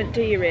the moment,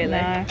 do you really?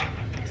 No.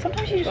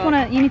 Sometimes you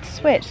just you need to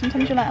switch.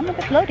 Sometimes you're like, I'm a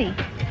bit bloody.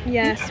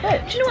 Yeah.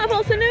 Switch. Do you know what I've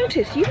also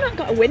noticed? You've not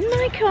got a wind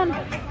mic on.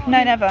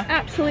 No, never.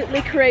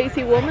 Absolutely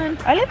crazy woman.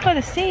 I live by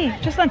the sea.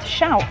 Just learn to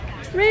shout.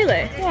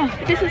 Really? Yeah.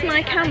 If this was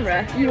my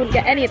camera, you wouldn't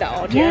get any of that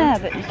audio. Yeah,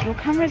 but your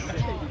camera's...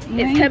 It's you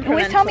temperamental.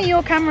 always tell me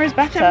your camera is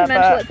better,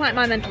 Temperamental. but... It's like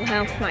my mental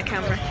health, my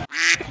camera.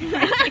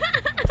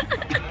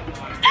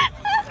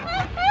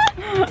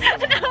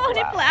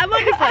 I'm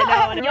only playing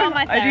no one. You're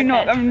my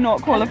therapist. I'm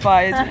not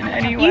qualified in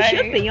any way. You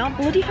should be. You're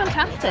bloody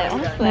fantastic,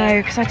 honestly.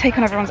 No, because I take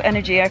on everyone's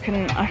energy. I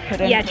couldn't.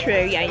 Yeah,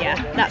 true.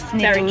 Yeah. That's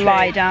need very to true.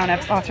 lie down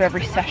after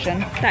every session.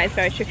 That is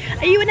very true.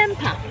 Are you an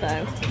empath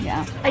though?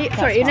 Yeah. Are you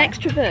an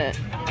extrovert?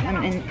 I'm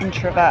an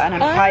introvert and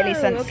I'm highly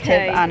sensitive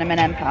and I'm an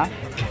empath.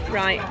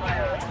 Right.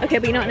 Okay,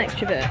 but you're not an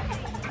extrovert.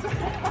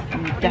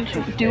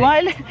 Definitely. Do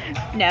I?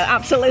 No,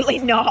 absolutely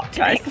not.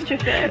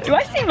 Extrovert. Do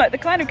I seem like the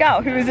kind of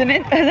gal who is an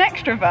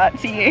extrovert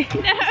to you?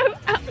 No,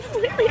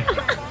 absolutely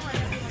not.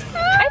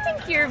 I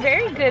think you're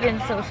very good in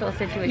social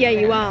situations. Yeah,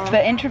 you are.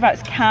 But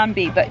introverts can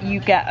be, but you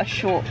get a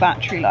short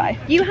battery life.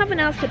 You have an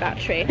Asda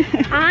battery.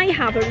 I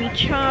have a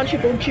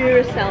rechargeable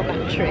Duracell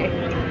battery.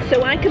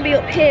 So I can be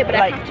up here, but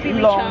like I have to be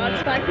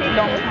recharged by people.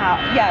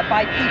 Yeah,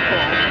 by people.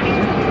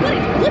 God,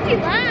 it's bloody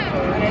loud.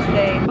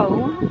 Honestly.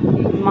 Oh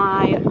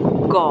my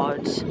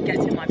god. Get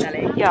in my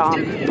belly. Yeah.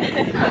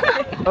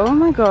 Oh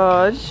my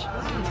god.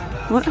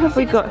 What have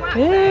we got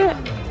here?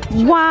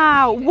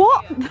 Wow,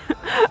 what?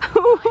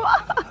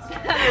 What?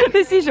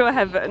 This is your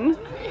heaven.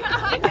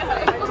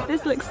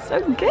 This looks so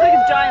good. Like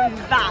a giant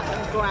vat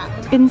of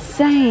crap.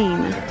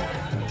 Insane.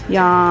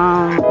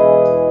 Yum.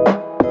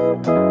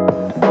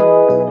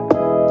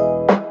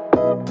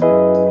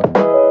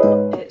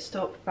 It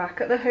stopped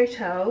back at the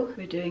hotel.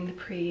 We're doing the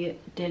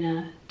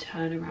pre-dinner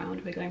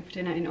turnaround. We're going for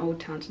dinner in Old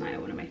Town tonight at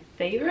one of my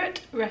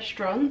favourite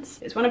restaurants.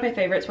 It's one of my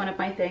favourites. One of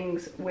my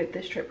things with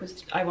this trip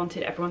was I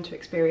wanted everyone to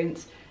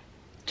experience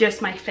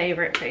just my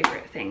favourite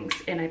things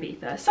in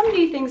Ibiza. Some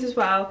new things as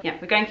well. Yeah,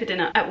 we're going for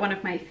dinner at one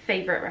of my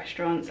favourite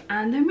restaurants,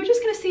 and then we're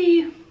just gonna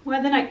see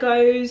where the night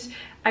goes.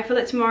 I feel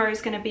like tomorrow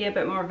is going to be a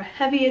bit more of a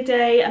heavier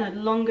day and a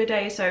longer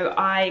day, so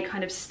I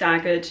kind of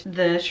staggered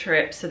the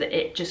trip so that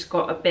it just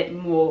got a bit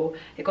more,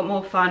 it got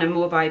more fun and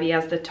more vibey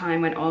as the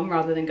time went on,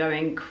 rather than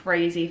going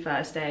crazy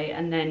first day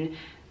and then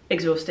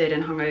exhausted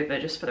and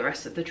hungover just for the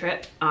rest of the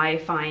trip. I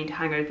find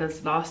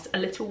hangovers last a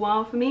little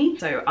while for me,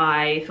 so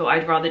I thought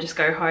I'd rather just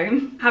go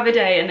home, have a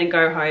day and then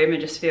go home and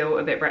just feel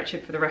a bit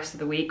wretched for the rest of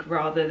the week,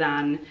 rather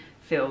than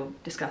feel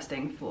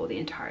disgusting for the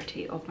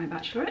entirety of my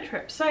bachelorette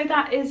trip. So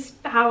that is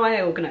how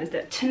I organised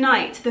it.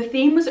 Tonight, the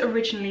theme was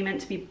originally meant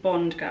to be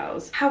Bond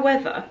girls.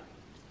 However,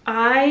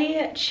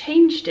 I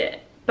changed it,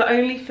 but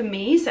only for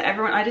me, so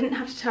everyone, I didn't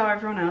have to tell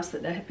everyone else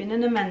that there had been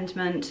an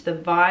amendment. The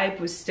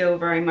vibe was still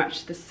very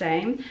much the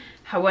same.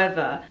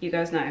 However, you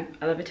guys know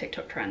I love a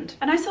TikTok trend.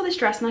 And I saw this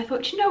dress and I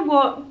thought, you know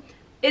what?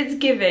 It's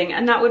giving,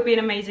 and that would be an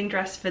amazing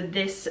dress for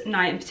this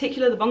night in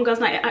particular, the Bond Girls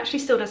night. It actually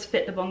still does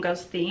fit the Bond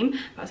Girls theme,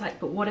 but I was like,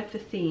 but what if the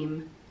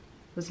theme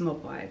was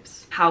mob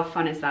wives? How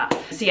fun is that?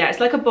 So yeah,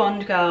 it's like a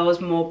Bond Girls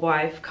mob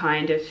wife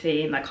kind of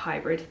theme, like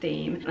hybrid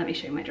theme. Let me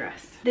show you my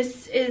dress.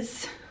 This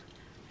is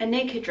a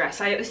naked dress.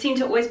 I seem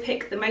to always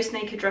pick the most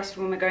naked dress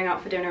when we're going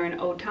out for dinner in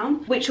Old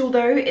Town, which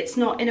although it's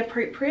not it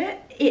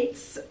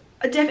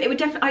would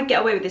definitely, I'd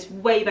get away with this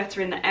way better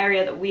in the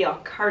area that we are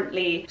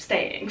currently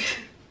staying.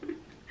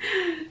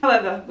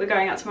 However, we're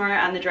going out tomorrow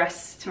and the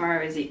dress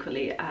tomorrow is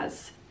equally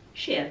as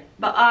sheer.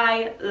 But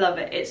I love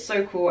it. It's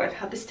so cool. I've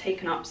had this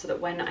taken up so that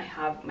when I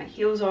have my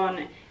heels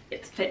on,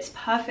 it fits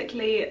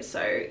perfectly.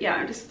 So yeah,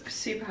 I'm just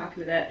super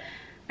happy with it.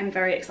 I'm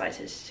very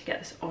excited to get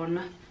this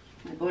on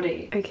my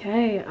body.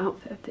 Okay,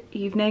 outfit of the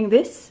evening.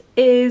 This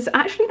is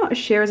actually not as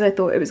sheer as I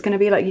thought it was going to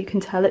be. Like, you can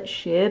tell it's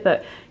sheer,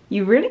 but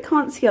you really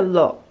can't see a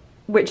lot,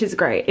 which is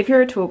great. If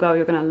you're a tall girl,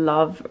 you're gonna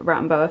love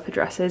Ramboa for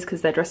dresses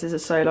because their dresses are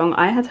so long.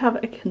 I had to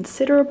have a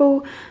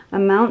considerable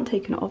amount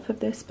taken off of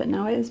this, but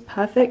now it is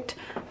perfect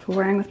for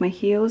wearing with my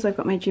heels. I've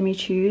got my Jimmy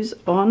Choos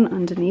on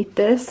underneath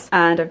this,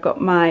 and I've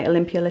got my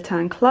Olympia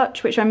Latan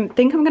clutch, which I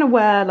think I'm gonna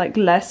wear like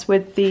less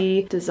with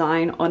the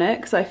design on it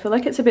because I feel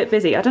like it's a bit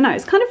busy. I don't know,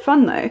 it's kind of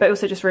fun though, but I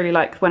also just really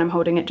like when I'm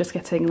holding it, just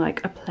getting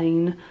like a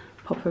plain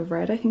pop of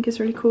red I think is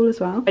really cool as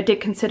well. I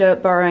did consider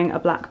borrowing a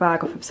black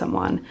bag off of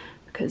someone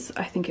because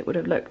I think it would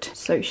have looked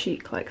so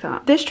chic like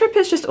that. This trip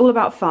is just all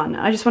about fun.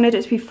 I just wanted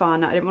it to be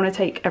fun. I didn't want to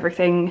take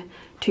everything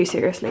too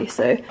seriously.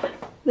 So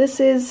this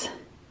is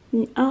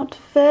the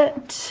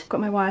outfit. Got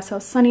my YSL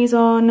sunnies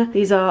on.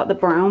 These are the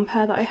brown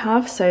pair that I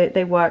have, so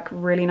they work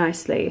really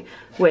nicely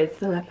with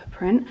the leopard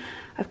print.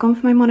 I've gone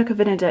for my Monica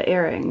Vinader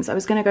earrings. I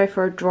was gonna go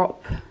for a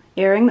drop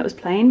earring that was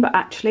plain, but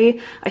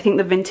actually I think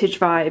the vintage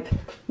vibe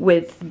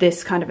with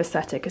this kind of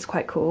aesthetic is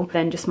quite cool.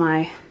 Then just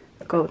my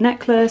gold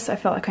necklace. I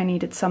felt like I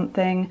needed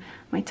something.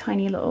 My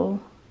tiny little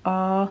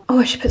oh,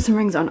 I should put some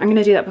rings on. I'm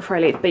gonna do that before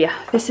I leave. But yeah,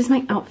 this is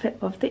my outfit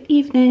of the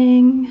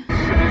evening.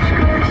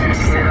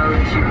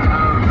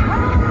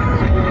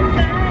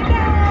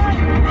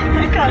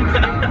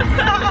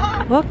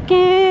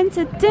 Walking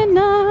to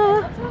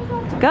dinner,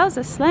 the girls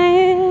are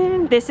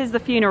slaying. This is the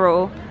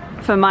funeral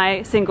for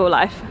my single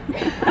life.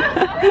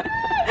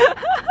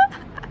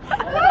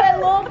 I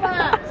love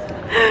that.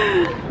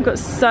 I've got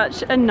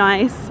such a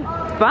nice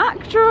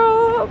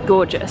backdrop.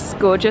 Gorgeous,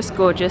 gorgeous,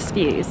 gorgeous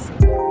views.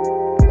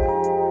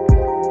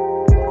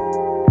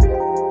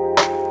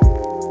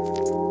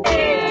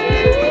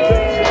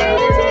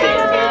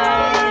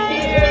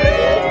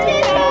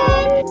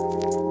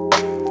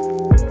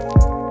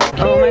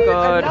 Oh my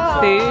god,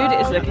 food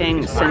is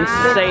looking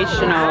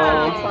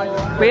sensational.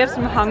 We have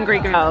some hungry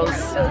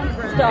girls.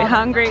 We're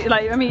hungry,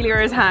 like Amelia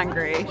is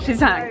hangry.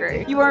 She's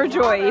hangry. You are a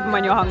joy even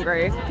when you're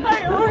hungry.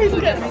 I always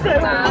get so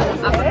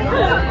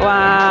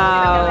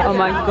wow, oh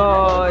my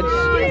god.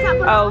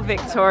 Oh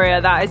Victoria,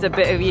 that is a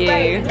bit of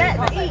you.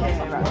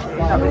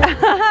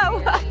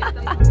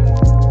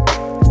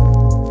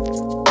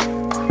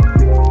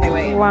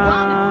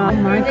 Wow, oh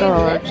my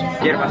god. Oh,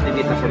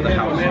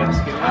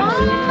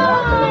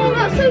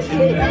 that's so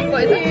sweet.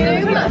 What is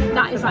it?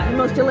 That is like the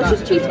most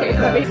delicious cheesecake.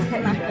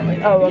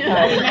 Oh, okay.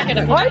 I think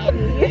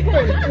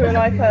you're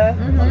like a...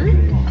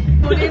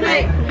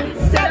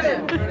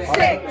 7,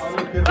 6,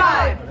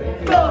 5,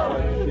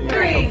 4,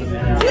 3, 2,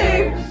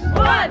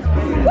 1.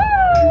 Woo!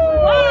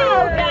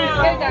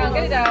 Wow!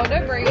 Get it down,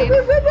 don't breathe.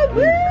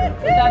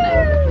 Done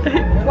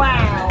it.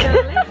 Wow.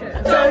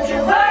 Don't you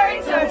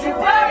worry,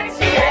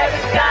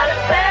 Heaven's got a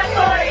plan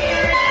for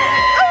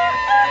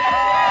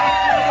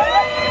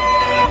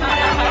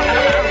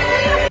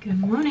you. Good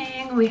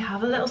morning. We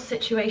have a little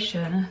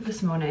situation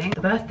this morning.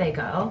 The birthday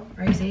girl,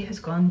 Rosie, has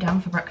gone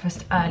down for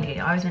breakfast early.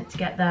 I was meant to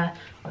get there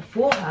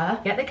before her,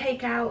 get the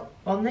cake out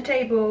on the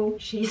table.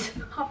 She's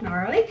half an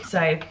hour early.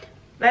 So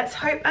let's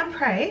hope and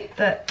pray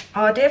that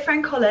our dear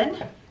friend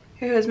Colin,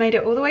 who has made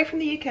it all the way from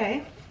the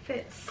UK,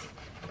 fits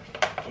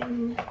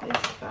in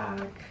this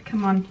bag.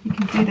 Come on, you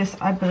can do this.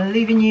 I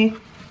believe in you.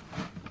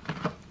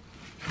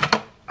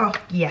 Oh,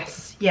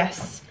 yes,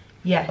 yes,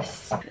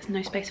 yes. There's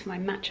no space for my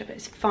matcha, but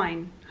it's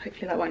fine.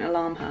 Hopefully that won't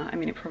alarm her. I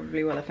mean, it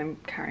probably will if I'm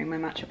carrying my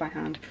matcha by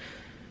hand.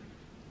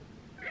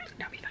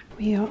 That'll be fine.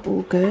 We are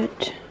all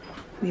good.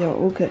 We are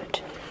all good.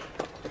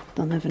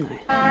 They'll never know.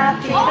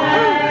 Happy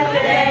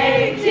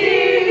birthday to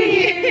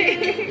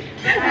you.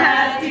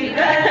 Happy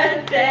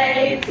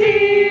birthday to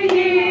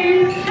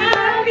you.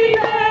 Happy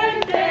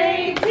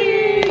birthday to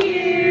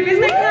you.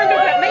 Isn't that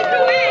candle? Make a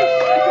wish.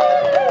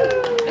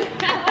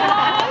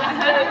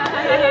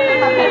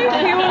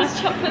 Who wants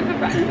chocolate for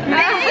breakfast?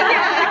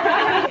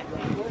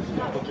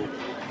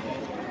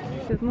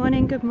 Good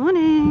morning, good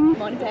morning.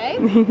 Morning,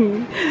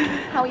 babe.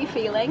 How are you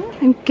feeling?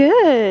 I'm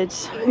good.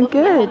 I'm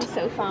good.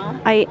 So far.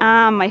 I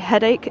am. My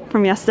headache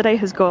from yesterday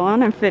has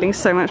gone. I'm feeling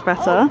so much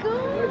better.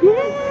 Oh,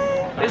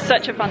 Yeah. It was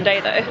such a fun day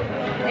though.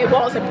 it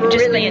was a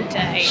brilliant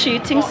day.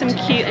 Shooting some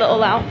cute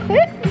little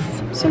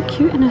outfits. So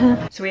cute in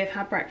her. So we have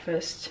had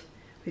breakfast.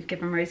 We've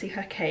given Rosie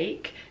her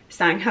cake,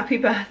 sang happy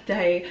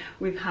birthday.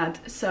 We've had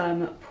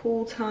some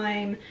pool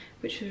time,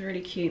 which was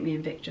really cute. Me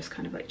and Vic just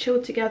kind of like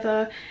chilled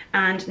together.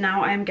 And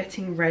now I am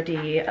getting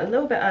ready a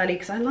little bit early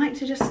because I like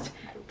to just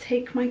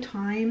take my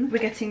time. We're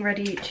getting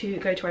ready to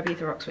go to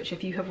Ibiza Rocks, which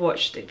if you have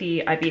watched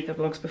the Ibiza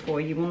vlogs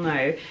before, you will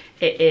know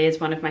it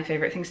is one of my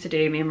favorite things to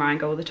do. Me and Ryan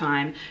go all the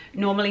time.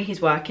 Normally he's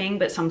working,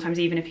 but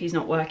sometimes even if he's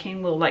not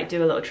working, we'll like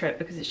do a little trip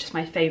because it's just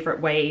my favorite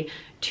way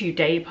to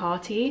day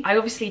party. I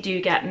obviously do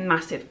get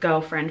massive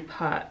girlfriend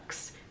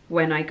perks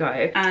when I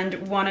go,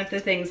 and one of the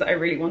things that I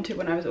really wanted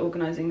when I was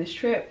organizing this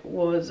trip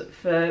was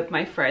for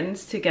my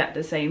friends to get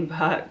the same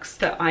perks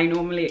that I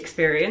normally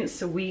experience.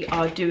 So we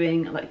are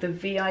doing like the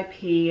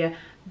VIP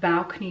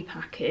balcony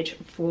package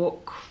for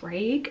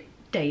Craig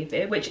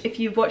David, which if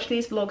you've watched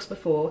these vlogs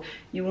before,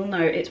 you will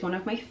know it's one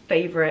of my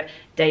favorite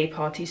day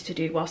parties to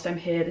do whilst I'm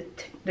here.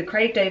 The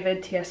Craig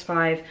David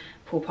TS5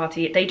 pool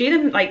party, they do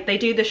them like they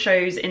do the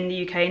shows in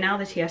the UK now,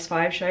 the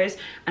TS5 shows,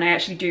 and I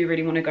actually do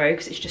really want to go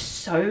because it's just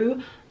so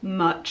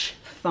much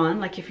fun.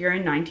 Like if you're a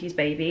 90s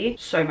baby,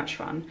 so much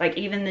fun. Like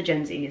even the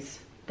Gen Zs,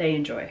 they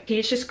enjoy.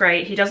 He's just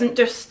great. He doesn't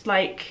just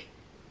like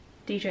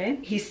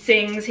DJ, he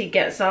sings, he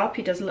gets up,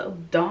 he does a little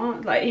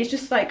dance. Like he's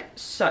just like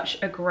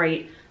such a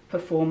great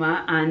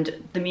performer,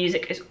 and the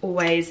music is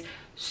always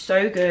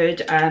so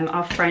good.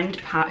 Our friend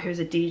Pat, who's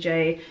a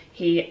DJ,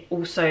 he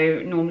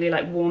also normally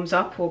like warms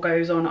up or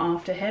goes on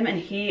after him, and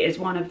he is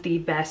one of the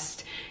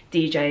best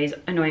DJs.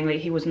 Annoyingly,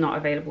 he was not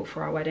available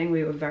for our wedding.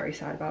 We were very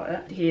sad about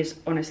it. He is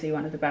honestly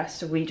one of the best,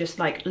 so we just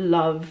like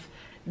love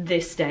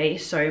this day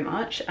so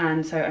much,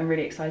 and so I'm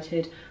really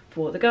excited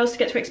for the girls to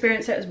get to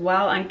experience it as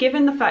well. And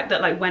given the fact that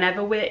like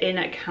whenever we're in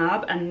a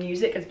cab and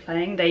music is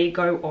playing, they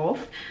go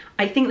off,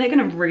 I think they're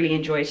gonna really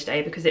enjoy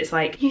today because it's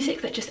like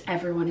music that just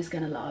everyone is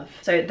gonna love.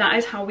 So that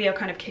is how we are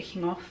kind of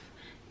kicking off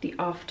the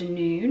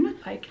afternoon.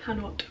 I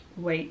cannot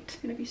wait. It's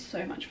gonna be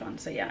so much fun.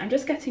 So yeah, I'm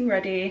just getting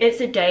ready. It's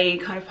a day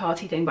kind of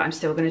party thing, but I'm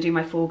still gonna do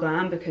my full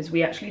glam because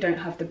we actually don't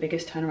have the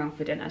biggest turnaround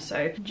for dinner.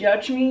 So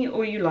judge me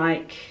all you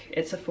like,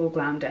 it's a full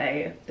glam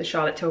day. The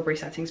Charlotte Tilbury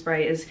setting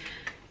spray is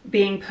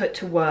being put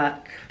to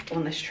work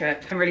on this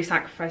trip. I'm really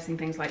sacrificing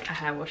things like a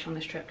hair wash on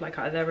this trip. Like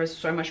there was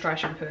so much dry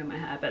shampoo in my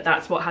hair, but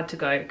that's what had to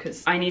go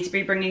because I need to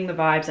be bringing the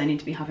vibes. I need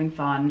to be having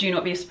fun. Do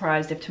not be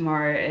surprised if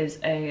tomorrow is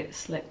a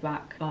slick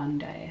back fun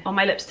day. On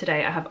my lips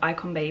today, I have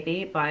Icon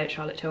Baby by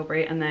Charlotte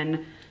Tilbury and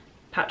then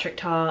Patrick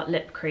Tar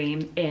lip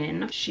cream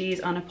in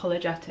She's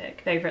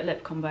Unapologetic. Favorite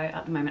lip combo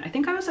at the moment. I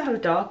think I also have a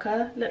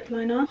darker lip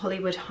liner,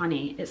 Hollywood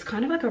Honey. It's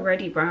kind of like a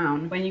reddy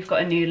brown. When you've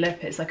got a new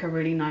lip, it's like a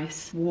really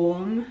nice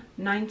warm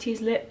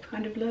 90s lip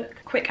kind of look.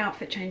 Quick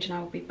outfit change and I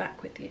will be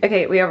back with you.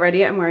 Okay, we are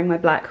ready. I'm wearing my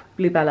black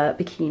Bluebella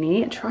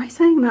bikini. Try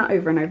saying that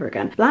over and over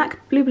again.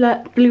 Black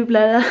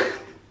Bluebella.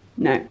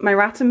 No, my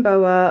rat and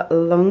boa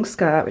long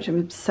skirt, which I'm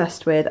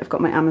obsessed with. I've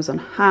got my Amazon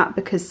hat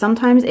because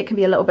sometimes it can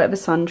be a little bit of a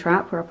sun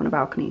trap. We're up on a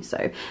balcony,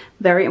 so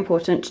very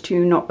important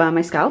to not burn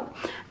my scalp.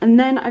 And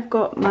then I've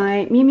got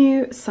my Miu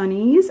Miu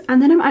sunnies,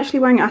 and then I'm actually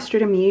wearing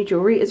Astrid and Miu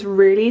jewellery. It's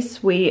really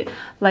sweet,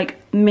 like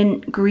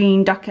mint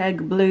green, duck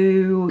egg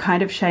blue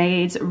kind of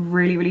shades.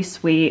 Really, really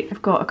sweet.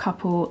 I've got a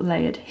couple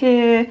layered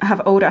here. I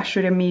have old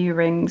Astrid and Miu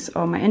rings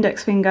on my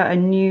index finger, a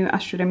new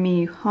Astrid and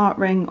Miu heart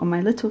ring on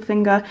my little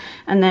finger,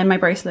 and then my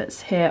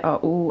bracelets here are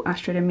all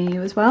Astrid and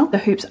Miu as well. The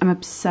hoops I'm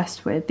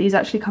obsessed with. These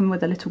actually come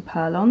with a little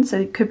pearl on, so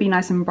it could be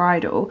nice and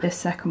bridal, this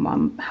second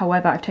one.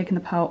 However, I've taken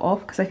the pearl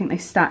off because I think they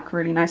stack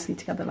really nicely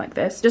together like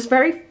this. Just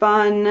very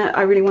fun.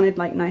 I really wanted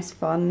like nice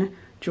fun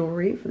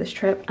jewellery for this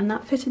trip, and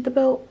that fitted the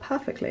bill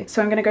perfectly.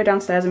 So I'm gonna go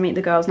downstairs and meet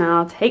the girls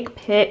now, take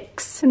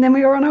pics, and then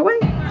we are on our way.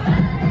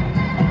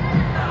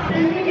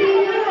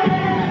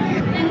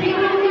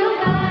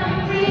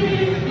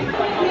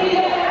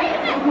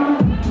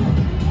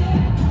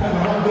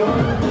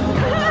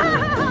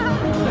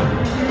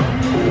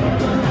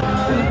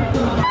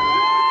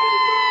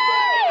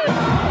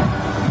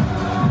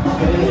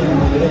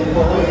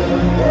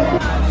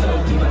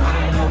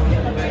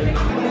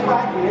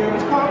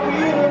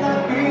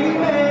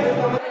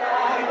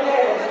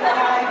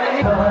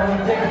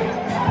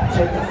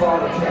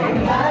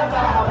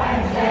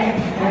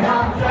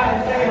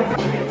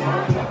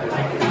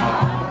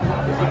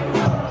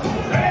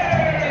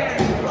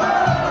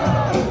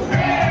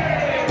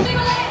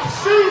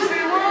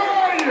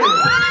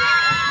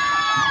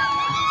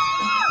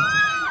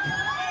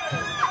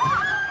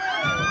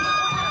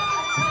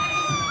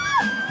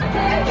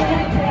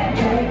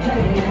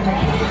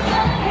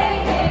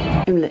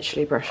 I'm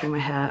literally brushing my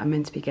hair. I'm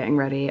meant to be getting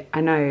ready.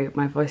 I know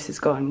my voice is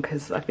gone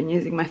because I've been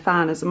using my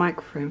fan as a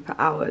microphone for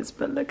hours,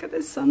 but look at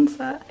this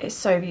sunset. It's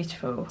so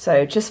beautiful.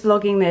 So just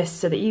vlogging this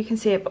so that you can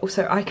see it, but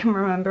also I can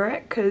remember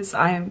it because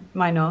I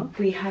might not.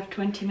 We have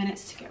 20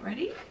 minutes to get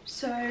ready,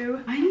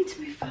 so I need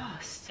to move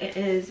fast. It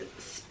is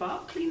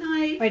sparkly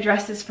night. My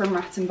dress is from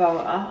Rat &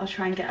 Boa. I'll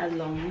try and get a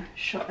long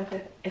shot of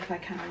it if I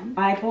can.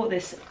 I bought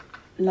this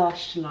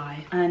last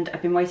July and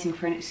I've been waiting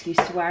for an excuse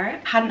to wear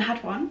it. Hadn't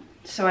had one,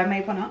 so I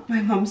made one up.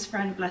 My mum's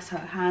friend, bless her,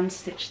 hand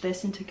stitched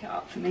this and took it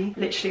up for me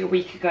literally a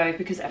week ago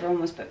because everyone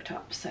was booked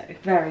up. So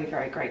very,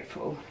 very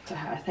grateful to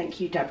her.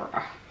 Thank you,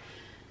 Deborah.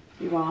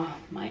 You are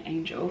my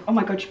angel. Oh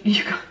my god,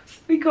 you guys.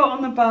 We got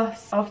on the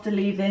bus after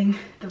leaving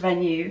the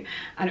venue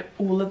and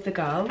all of the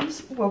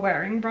girls were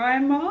wearing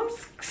Brian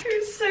masks. It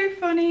was so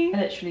funny. I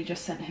literally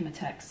just sent him a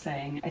text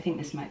saying, I think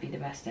this might be the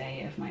best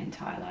day of my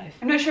entire life.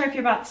 I'm not sure if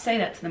you're about to say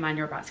that to the man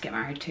you're about to get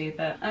married to,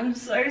 but I'm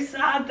so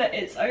sad that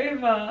it's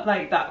over.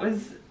 Like, that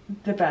was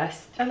the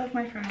best. I love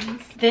my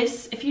friends.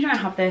 This, if you don't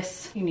have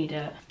this, you need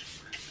it.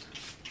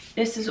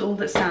 This is all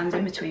that stands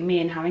in between me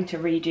and having to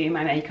redo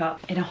my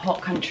makeup in a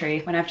hot country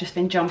when I've just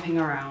been jumping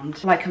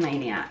around like a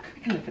maniac. I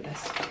can live with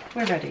this.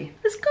 We're ready.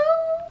 Let's go.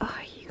 Oh,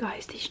 you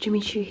guys, these Jimmy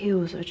Choo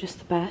heels are just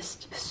the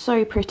best.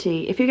 So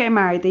pretty. If you're getting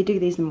married, they do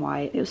these in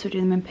white. They also do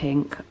them in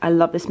pink. I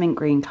love this mint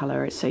green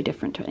colour. It's so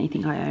different to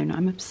anything I own.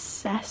 I'm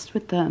obsessed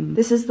with them.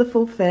 This is the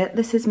full fit.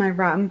 This is my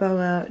Rat &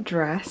 Boa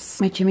dress.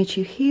 My Jimmy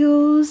Choo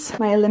heels.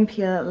 My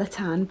Olympia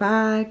Latan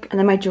bag. And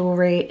then my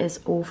jewellery is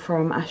all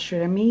from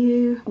Astrid &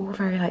 Miu. All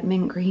very like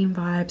mint green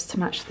vibes to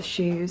match the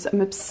shoes.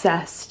 I'm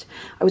obsessed.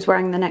 I was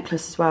wearing the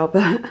necklace as well,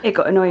 but it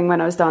got annoying when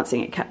I was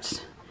dancing. It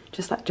kept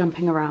just like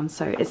jumping around,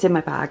 so it's in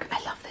my bag.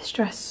 I love this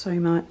dress so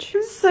much.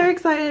 I'm so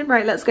excited.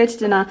 Right, let's go to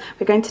dinner.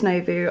 We're going to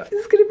Nobu. This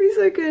is gonna be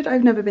so good.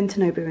 I've never been to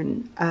Nobu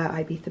in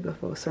Ibiza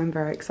before, so I'm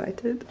very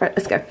excited. Right,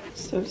 let's go.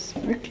 So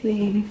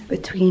sparkly.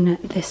 Between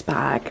this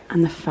bag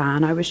and the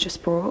fan I was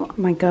just brought,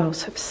 my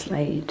girls have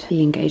slayed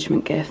the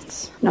engagement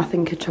gifts.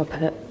 Nothing could top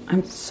it.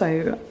 I'm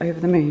so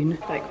over the moon.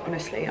 Like,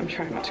 honestly, I'm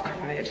trying not to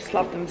cry. I just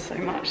love them so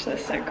much. They're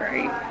so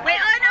great. Wait, oh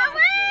no,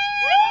 wait!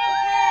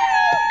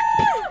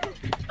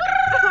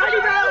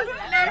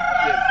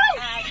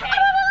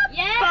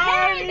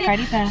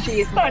 Party best.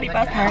 She is party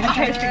best. I'm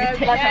hosting a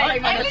TikTok. That's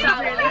really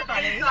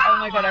funny. Oh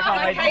my god, I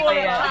can't wait to see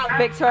it.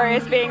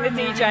 Victoria's being the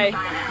DJ.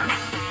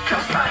 I'm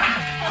so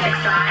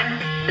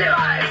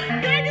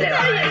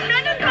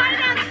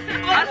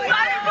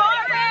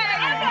boring!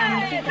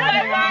 So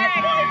boring!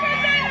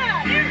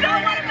 You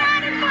don't want a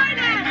man in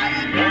finance!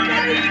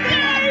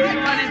 You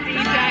want a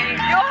DJ.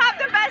 You'll have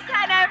the best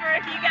hand ever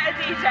if you get a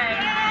DJ.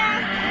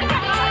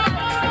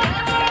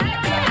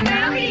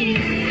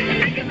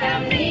 Think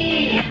about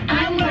me.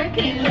 I'm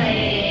working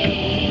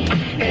late,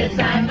 'cause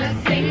I'm a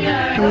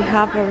singer. We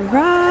have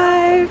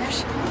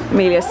arrived.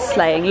 Amelia's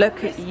slaying.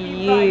 Look at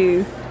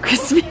you.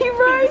 Crispy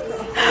rice.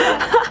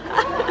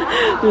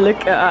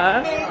 Look at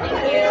her. We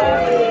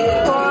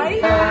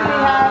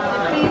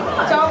have beef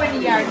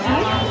teriyaki,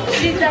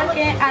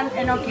 shiitake and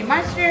enoki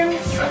mushrooms,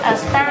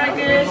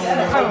 asparagus.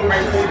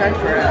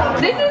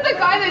 This is the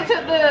guy that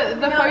took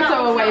the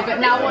photo away, but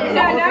now wants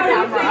to hold the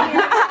camera.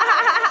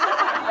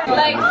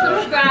 Like,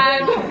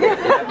 subscribe.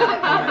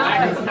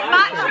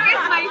 Matching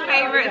is my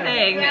favourite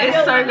thing.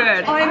 It's so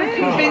good. I'm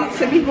convinced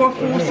that people are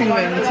forcing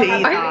them to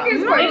eat that.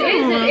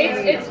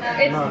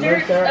 It's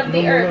dirt of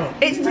the earth.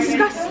 It's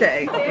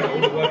disgusting.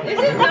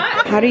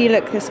 How do you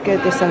look this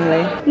good this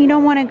early? You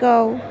don't want to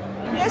go.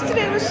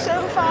 Yesterday was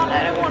so fun.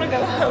 I don't want to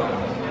go home.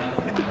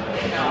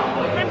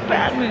 I'm in a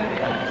bad mood.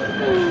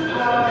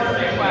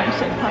 Why I'm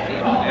so puffy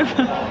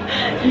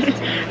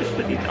Let's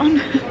put these on.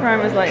 Ryan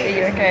was like, are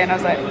you okay? And I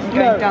was like, I'm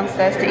going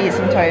downstairs to eat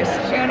some toast.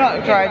 You're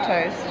not dry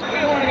toast. We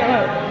don't want to go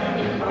home.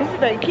 This is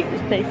very cute,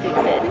 this place, he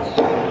said.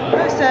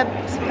 Roast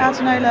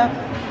adanola.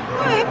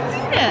 Oh, I haven't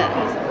seen it.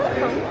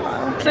 For a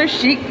while. So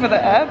chic for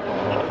the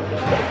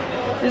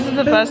airport. This is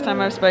the first time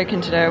I've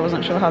spoken today. I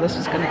wasn't sure how this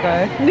was going to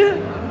go.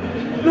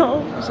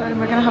 No. So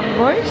am I going to have a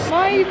voice?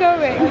 Why are you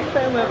going?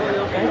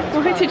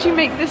 Why did you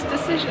make this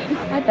decision?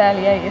 I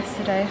barely ate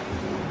yesterday.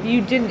 You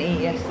didn't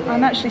eat yesterday.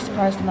 I'm actually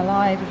surprised I'm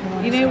alive, if I'm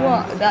honest. You know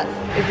what? That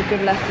is a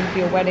good lesson for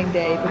your wedding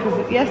day,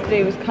 because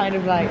yesterday was kind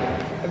of like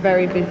a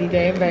very busy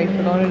day and very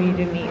full on, and you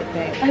didn't eat a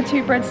thing. I had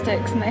 2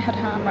 breadsticks and they had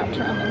ham wrapped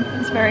around them.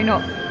 It's very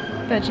not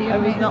veggie. I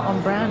was not on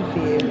brand for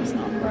you. It's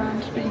not on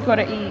brand, but you've got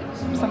to eat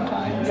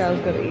sometimes. Girls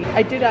got to eat.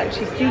 I did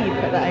actually see you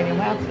put that in your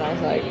mouth, and I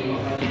was like...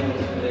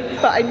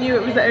 But I knew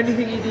it was the only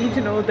thing you'd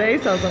eaten all day,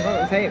 so I was like, I'm not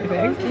going to say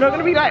anything. I'm not going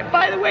to be like,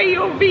 by the way,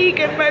 you're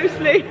vegan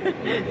mostly.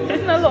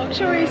 Isn't a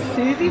luxury?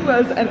 Suzie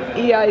was an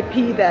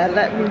EIP there,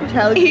 let me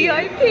tell you.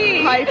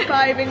 EIP?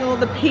 High-fiving all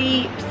the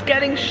peeps,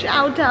 getting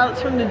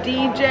shout-outs from the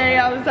DJ.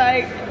 I was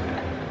like...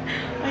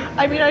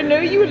 I mean, I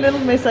know you were Little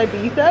Miss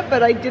Ibiza,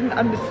 but I didn't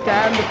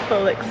understand the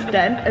full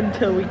extent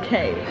until we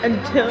came.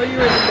 Until you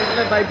were in the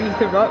middle of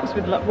Ibiza Rocks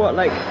with, what,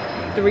 like...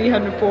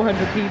 300,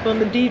 400 people, and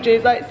the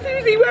DJ's like,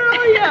 Suzie, where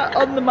are you?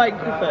 On the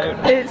microphone.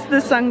 It's the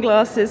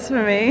sunglasses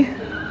for me.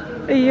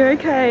 Are you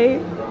okay?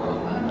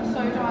 I'm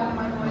so dry on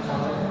my voice.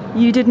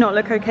 You did not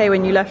look okay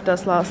when you left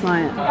us last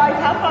night. Guys,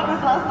 how fun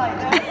was last night?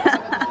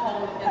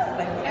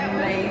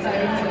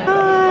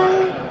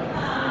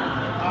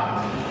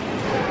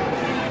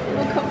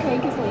 Well,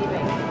 Cupcake is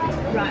leaving.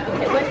 Right,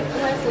 okay,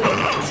 where's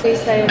Lee? So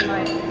he's saying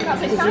like,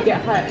 did you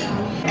get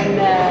home? And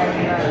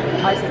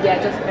then I said,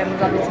 yeah, just it was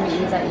lovely to meet you.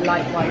 He's like,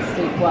 likewise,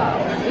 sleep well.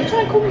 You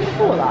tried to call me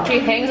before that? She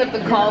hangs up the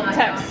call,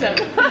 texts him.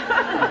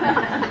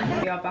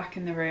 We are back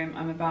in the room.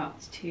 I'm about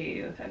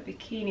to put a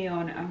bikini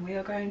on and we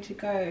are going to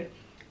go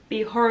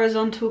be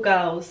horizontal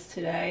girls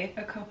today.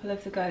 A couple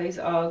of the girls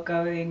are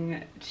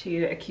going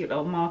to a cute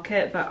little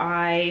market, but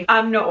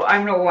I'm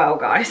not well,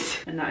 guys.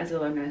 And that is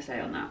all I'm gonna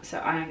say on that. So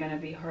I am gonna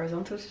be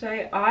horizontal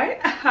today. I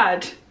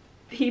had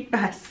the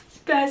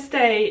best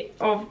day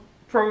of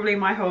probably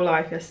my whole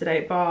life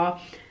yesterday, bar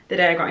the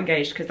day I got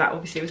engaged, because that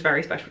obviously was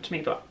very special to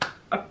me. But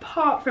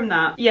apart from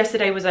that,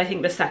 yesterday was, I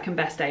think, the second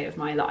best day of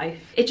my life.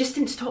 It just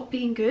didn't stop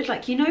being good.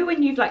 Like, you know,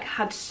 when you've like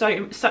had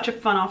such a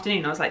fun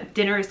afternoon, I was like,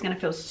 dinner is gonna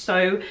feel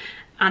so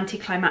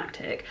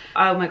anticlimactic.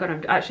 Oh my god,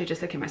 I'm actually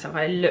just looking at myself.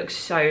 I look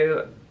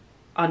so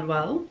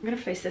unwell. I'm gonna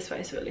face this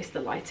way so at least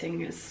the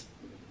lighting is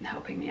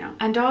helping me out.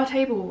 And our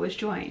table was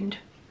joined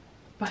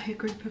by a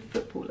group of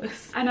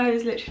footballers, and I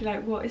was literally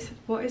like, what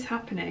is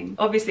happening?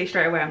 Obviously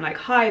straight away I'm like,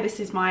 hi, this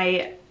is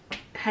my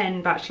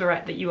hen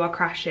bachelorette that you are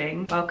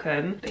crashing,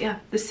 welcome. But yeah,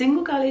 the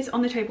single girlies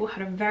on the table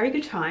had a very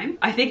good time.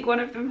 I think one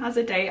of them has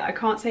a date. I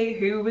can't say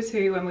who was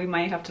who, and we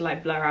may have to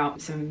like blur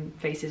out some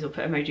faces or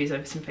put emojis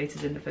over some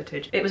faces in the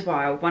footage. It was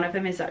wild. One of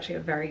them is actually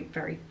a very,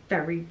 very,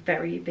 very,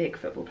 very big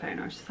football player,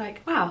 and I was just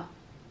like, wow,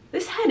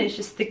 this hen is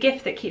just the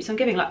gift that keeps on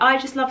giving. Like, I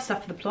just love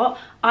stuff for the plot.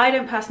 I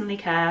don't personally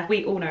care.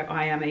 We all know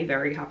I am a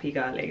very happy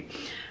girly.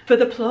 For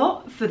the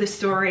plot, for the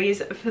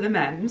stories, for the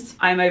memes,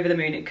 I'm over the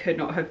moon. It could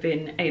not have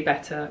been a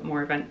better,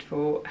 more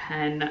eventful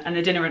hen. And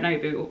the dinner at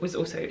Nobu was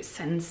also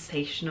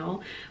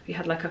sensational. We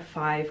had like a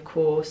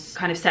 5-course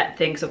kind of set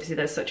thing, because obviously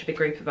there's such a big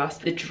group of us.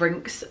 The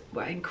drinks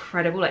were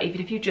incredible. Like,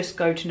 even if you just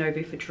go to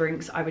Nobu for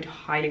drinks, I would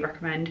highly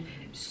recommend.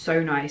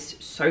 So nice,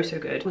 so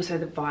good. Also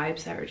the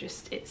vibes there are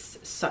just, it's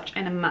such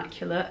an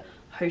immaculate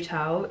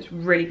hotel. It's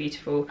really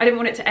beautiful. I didn't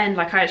want it to end.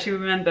 Like, I actually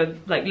remember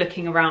like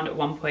looking around at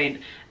one point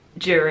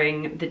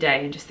during the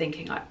day and just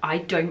thinking, like, I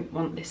don't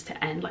want this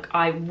to end. Like,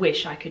 I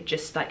wish I could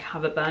just like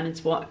have a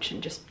Bernard's watch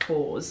and just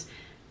pause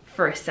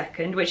for a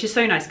second, which is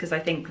so nice, because I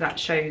think that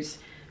shows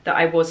that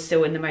I was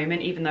still in the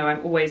moment, even though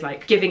I'm always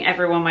like giving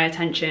everyone my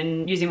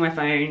attention, using my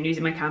phone,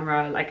 using my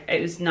camera. Like,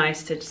 it was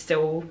nice to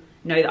still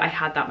know that I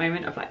had that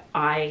moment of like,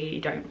 I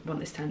don't want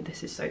this to end.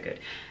 This is so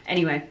good.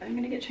 Anyway, I'm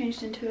gonna get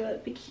changed into a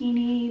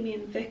bikini. Me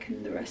and Vic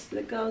and the rest of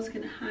the girls are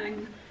gonna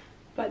hang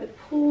by the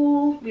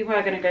pool. We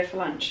were gonna go for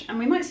lunch, and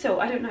we might still,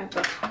 I don't know,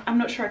 but I'm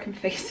not sure I can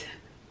face it.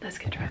 Let's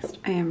get dressed.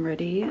 I am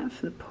ready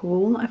for the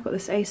pool. I've got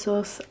this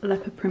ASOS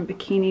leopard print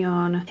bikini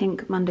on,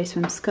 pink Monday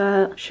swim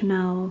skirt,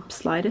 Chanel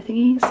slider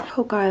thingies,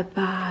 Colt Gaia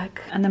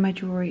bag, and then my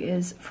jewellery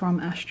is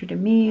from Astra de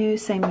Miu,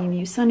 same Miu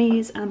Miu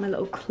sunnies, and my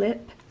little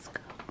clip. Let's go.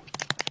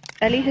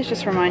 Ellie has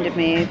just reminded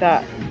me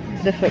that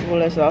the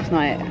footballers last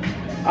night,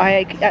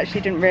 I actually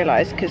didn't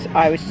realise, because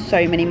I was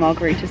so many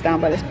margaritas down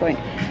by this point,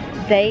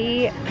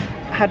 they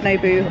had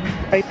Nobu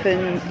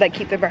open, like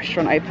keep the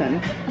restaurant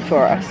open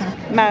for us.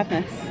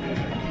 Madness.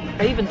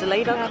 They even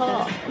delayed our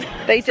car.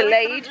 They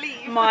delayed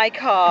my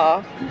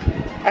car.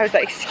 I was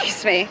like,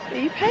 excuse me, are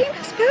you paying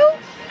this bill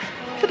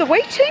for the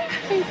waiting?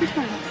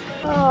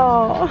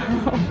 Oh.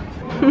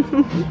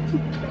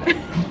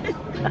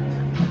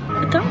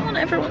 I don't want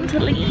everyone to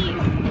leave.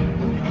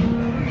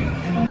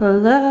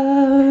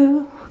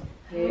 Hello.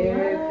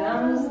 Here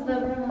comes the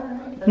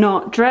bride.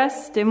 Not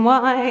dressed in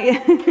white.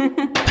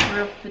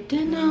 We're off for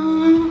dinner.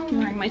 I'm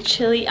wearing my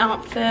chilly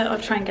outfit. I'll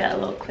try and get a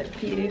little clip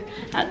for you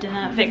at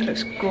dinner. Vic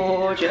looks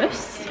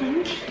gorgeous.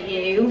 Thank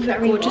you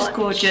very Gorgeous, much.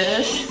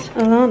 gorgeous.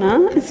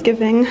 Alana is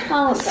giving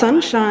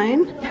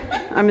sunshine.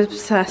 I'm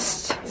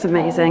obsessed. It's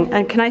amazing.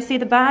 And can I see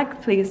the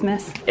bag, please,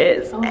 miss?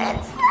 It's so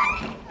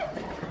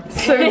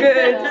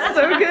good,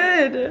 so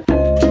good.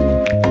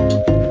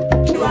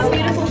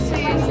 Beautiful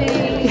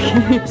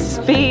Suzie.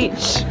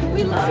 Speech.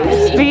 We love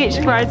you.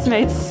 Speech,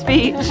 bridesmaids,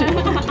 speech.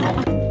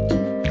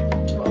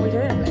 What are we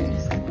doing,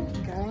 Luce?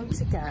 Going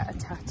to get a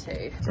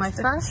tattoo. My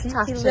first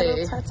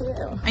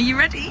tattoo. Are you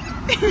ready?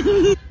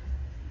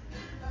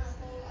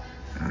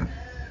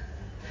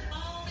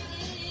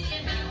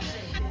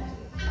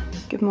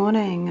 Good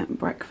morning.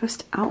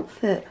 Breakfast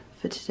outfit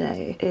for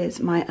today is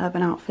my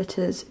Urban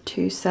Outfitters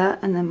 2 set,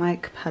 and then my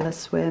Capella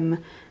swim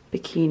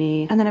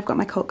bikini, and then I've got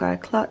my Colt Gaia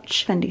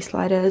clutch, Fendi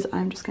sliders.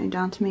 I'm just going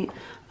down to meet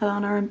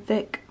Allana and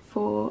Vic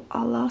for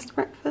our last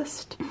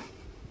breakfast.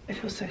 I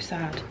feel so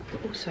sad,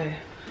 but also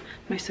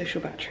my social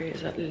battery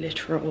is at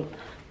literal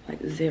like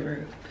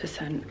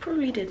 0%.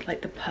 Probably did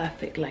like the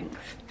perfect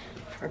length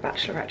for a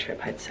bachelorette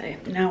trip, I'd say.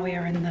 Now we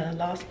are in the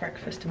last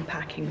breakfast and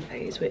packing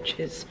phase, which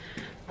is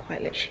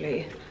quite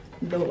literally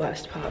the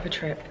worst part of a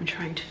trip. I'm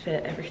trying to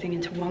fit everything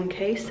into one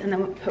case and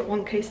then put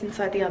one case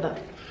inside the other.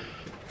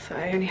 So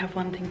I only have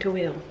one thing to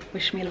wheel.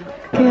 Wish me luck.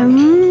 Good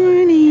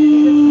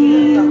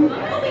morning. Good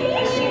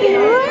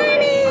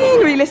morning.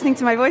 Were you listening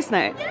to my voice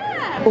note?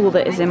 all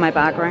that is in my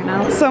bag right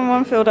now.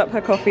 Someone filled up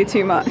her coffee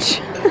too much.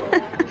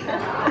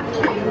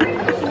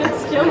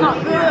 It's still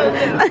not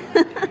good.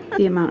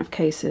 The amount of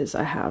cases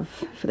I have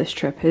for this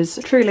trip is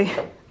truly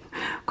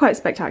quite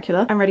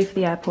spectacular. I'm ready for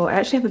the airport. I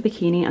actually have a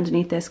bikini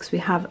underneath this because we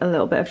have a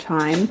little bit of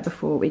time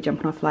before we jump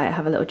on our flight. I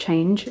have a little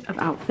change of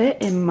outfit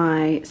in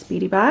my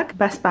speedy bag.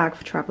 Best bag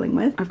for traveling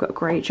with. I've got a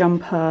great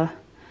jumper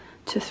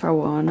to throw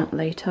on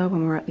later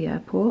when we're at the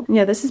airport.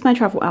 Yeah, this is my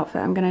travel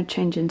outfit. I'm gonna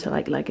change into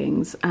like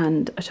leggings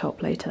and a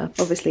top later.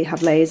 Obviously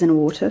have layers and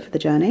water for the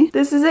journey.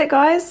 This is it,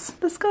 guys.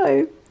 Let's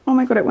go. Oh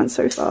my god, it went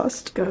so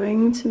fast.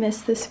 Going to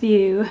miss this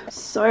view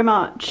so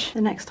much. The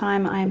next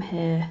time I am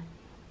here,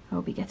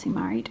 I'll be getting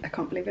married. I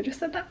can't believe I just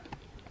said that.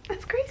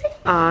 That's crazy.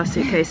 Our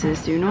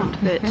suitcases do not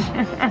fit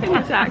in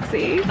the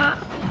taxi.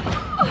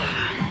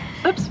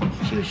 Oops.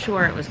 She was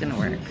sure it was gonna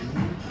work.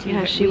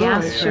 Yeah, she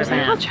was. She was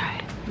like, I'll try.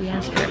 We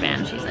asked for a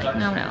van. She's like,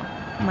 no, no.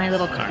 My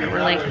little car.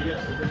 We're like,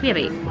 we have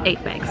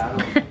eight bags.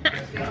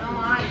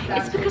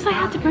 It's because I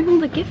had to bring all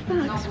the gift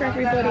bags for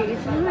everybody.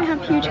 So now I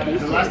have huge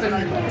cases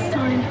this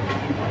time.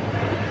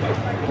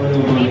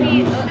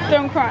 Maybe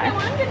Don't cry.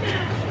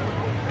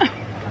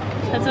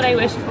 That's what I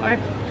wished for.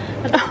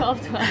 At the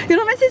 12-12. You're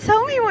not meant to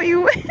tell me what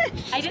you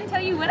wish. I didn't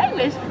tell you what I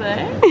wished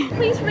for.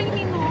 Please ring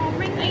me more.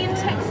 Ring me and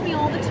text me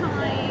all the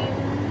time.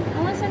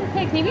 I want to send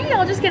pics. Maybe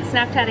I'll just get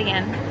Snapchat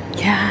again.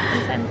 Yeah.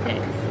 And send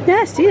pics.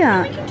 Yes, do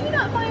that. we can do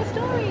that via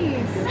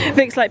stories.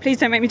 Vic's like, please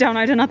don't make me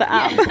download another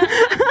app.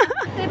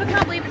 Babe, I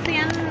can't believe it's the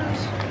end.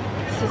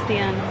 This is the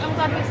end. I'm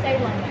glad we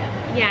stayed longer.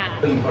 Yeah.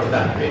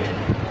 Importante.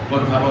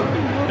 Por favor,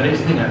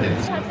 presten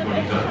atención.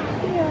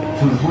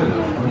 Sus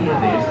vuelos fuera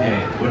de este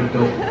aeropuerto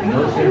no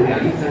se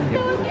realizan.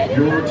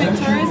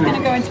 Victoria's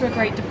gonna go into a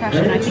Great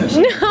Depression. I think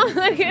she No,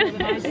 look at it.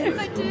 Yes,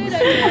 I did.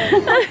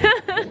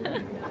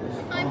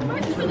 I'm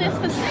prepped for this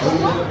for 6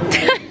 months.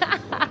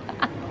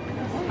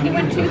 It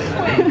went too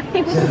quick.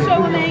 It was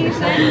so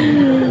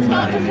amazing.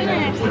 Start to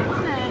finish,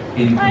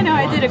 wasn't it? I know,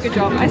 I did a good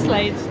job. I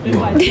slayed. You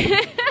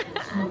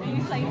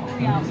slayed all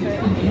the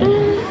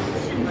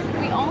outfits.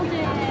 We all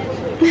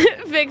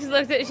did. Vix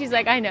looked at it, she's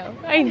like, I know.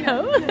 I did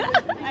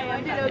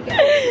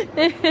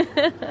okay.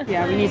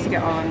 Yeah, we need to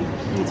get on.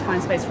 We need to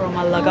find space for all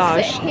my I'll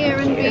luggage. sit here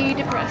and be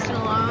depressed and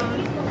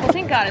alone. Well,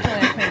 thank God it's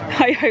only a prime.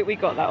 I hope we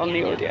got that on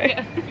the audio.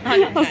 Yeah.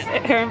 I'll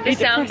sit here and be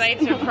The sound depressed.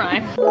 bites are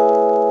prime.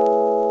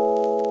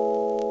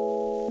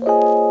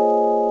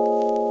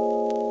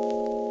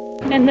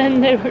 And then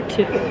there were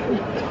two.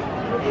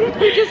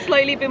 We've just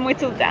slowly been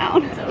whittled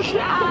down.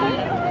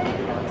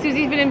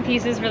 Susie's been in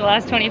pieces for the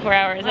last 24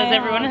 hours as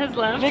everyone has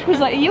left. Vic was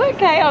like, are you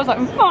okay? I was like,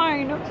 I'm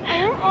fine.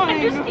 I'm fine.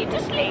 I just need to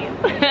sleep.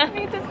 I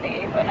need to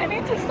sleep, but I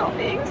need to stop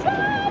being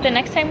sad. The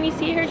next time we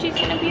see her, she's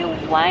gonna be a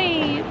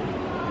wife.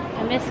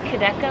 A Miss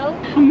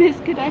Kadeko. Miss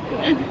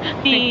Kadeko.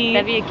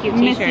 That'd be a cute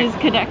t-shirt. Mrs.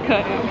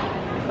 Kadeko.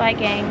 Bye,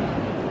 gang.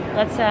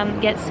 Let's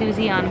get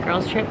Suzie on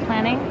girls trip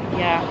planning.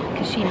 Yeah.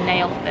 Because she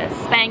nailed this.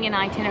 Banging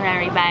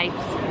itinerary,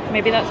 babes.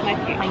 Maybe that's my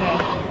future. I know.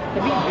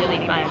 That'd be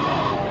really fun.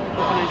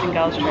 Organising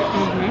girls trips.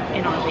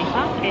 In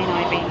Ibiza. In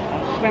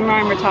Ibiza. When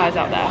Ryan retires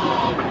out there.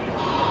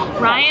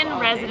 Ryan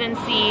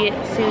residency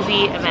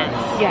Suzie events.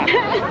 Yeah.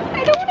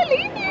 I don't want to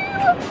leave you.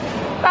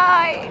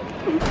 Bye.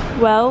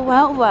 Well,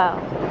 well, well.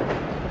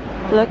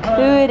 Look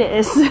who it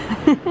is.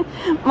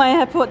 My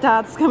airport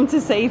dad's come to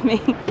save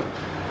me.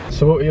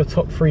 So what were your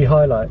top 3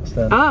 highlights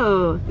then?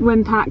 Oh,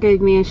 when Pat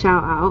gave me a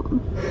shout out.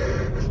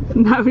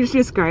 That was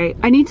just great.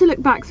 I need to look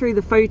back through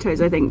the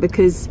photos, I think,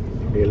 because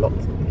Probably a lot.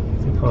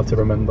 Hard to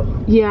remember.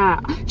 yeah.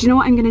 Do you know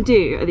what I'm gonna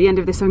do at the end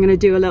of this? I'm gonna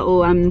do a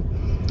little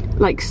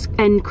like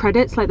end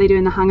credits like they do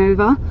in The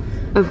Hangover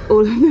of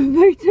all of the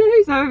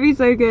photos. That would be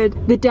so good.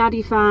 The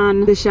daddy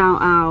fan, the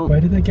shout out.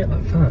 Where did they get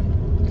that fan?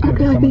 At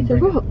Come and Ibiza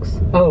bring it. Rocks.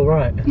 Oh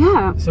right.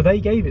 Yeah. So they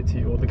gave it to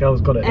you, or the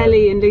girls got it?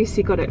 Ellie and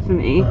Lucy got it for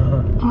me.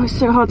 Oh, it's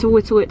so hard to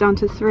whittle it down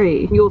to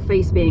 3. Your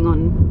face being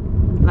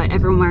on, like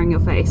everyone wearing your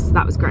face,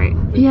 that was great.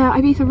 Yeah,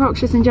 Ibiza Rocks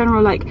just in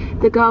general, like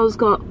the girls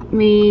got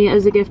me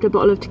as a gift a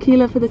bottle of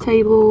tequila for the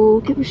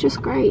table. It was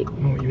just great.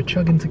 Oh, you were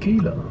chugging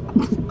tequila?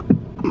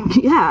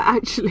 Yeah,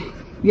 actually.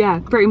 Yeah,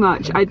 pretty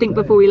much. I think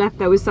before we left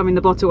there was some in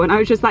the bottle and I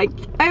was just like,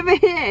 over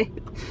here.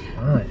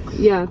 Nice.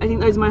 Yeah, I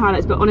think those are my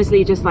highlights, but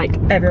honestly just like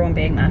everyone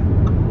being there.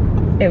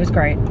 It was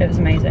great. It was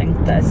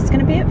amazing. That's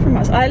gonna be it from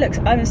us.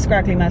 I'm a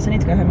scraggly mess. I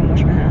need to go home and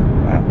wash my hair.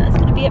 Wow. That's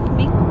gonna be it from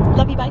me.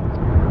 Love you, bye.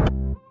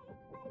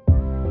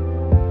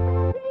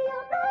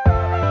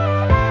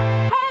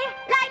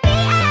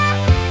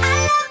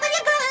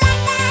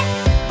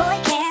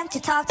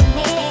 Talk to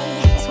me,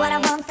 it's what I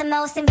want the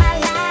most in my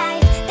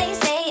life. They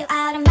say you're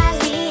out of my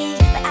league,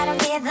 but I don't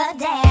give a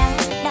damn.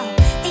 No,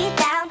 deep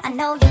down, I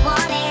know you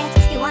want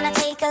it. You wanna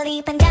take a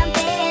leap and jump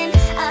in.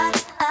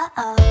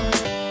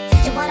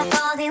 You wanna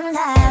fall in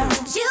love.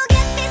 You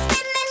get me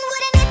spinning,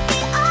 wouldn't it be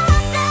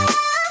awesome?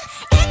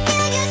 If you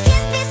just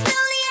kiss me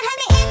slowly and have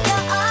me in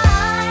your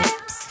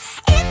arms.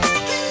 If I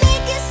could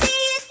make you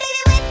see it,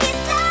 baby, with me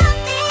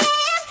something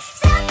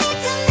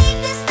to make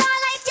the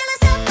starlight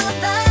jealous up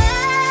above.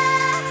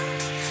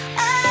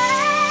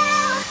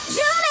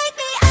 You make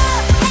me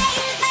up, hey,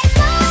 lights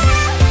go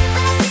out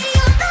when I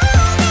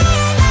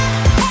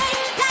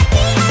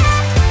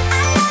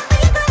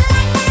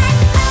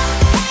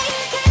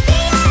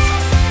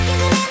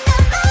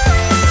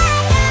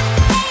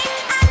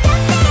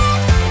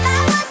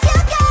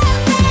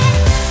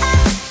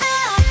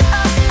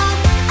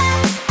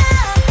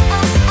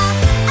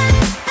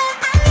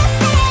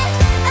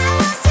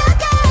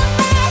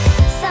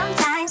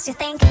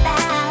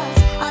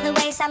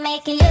I'm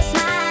making you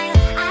smile.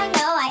 I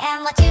know I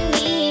am what you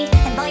need,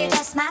 and boy, you're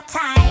just my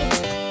type.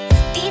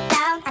 Deep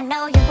down, I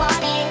know you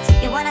want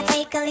it. You wanna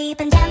take a leap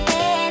and jump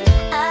in.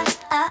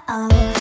 Oh.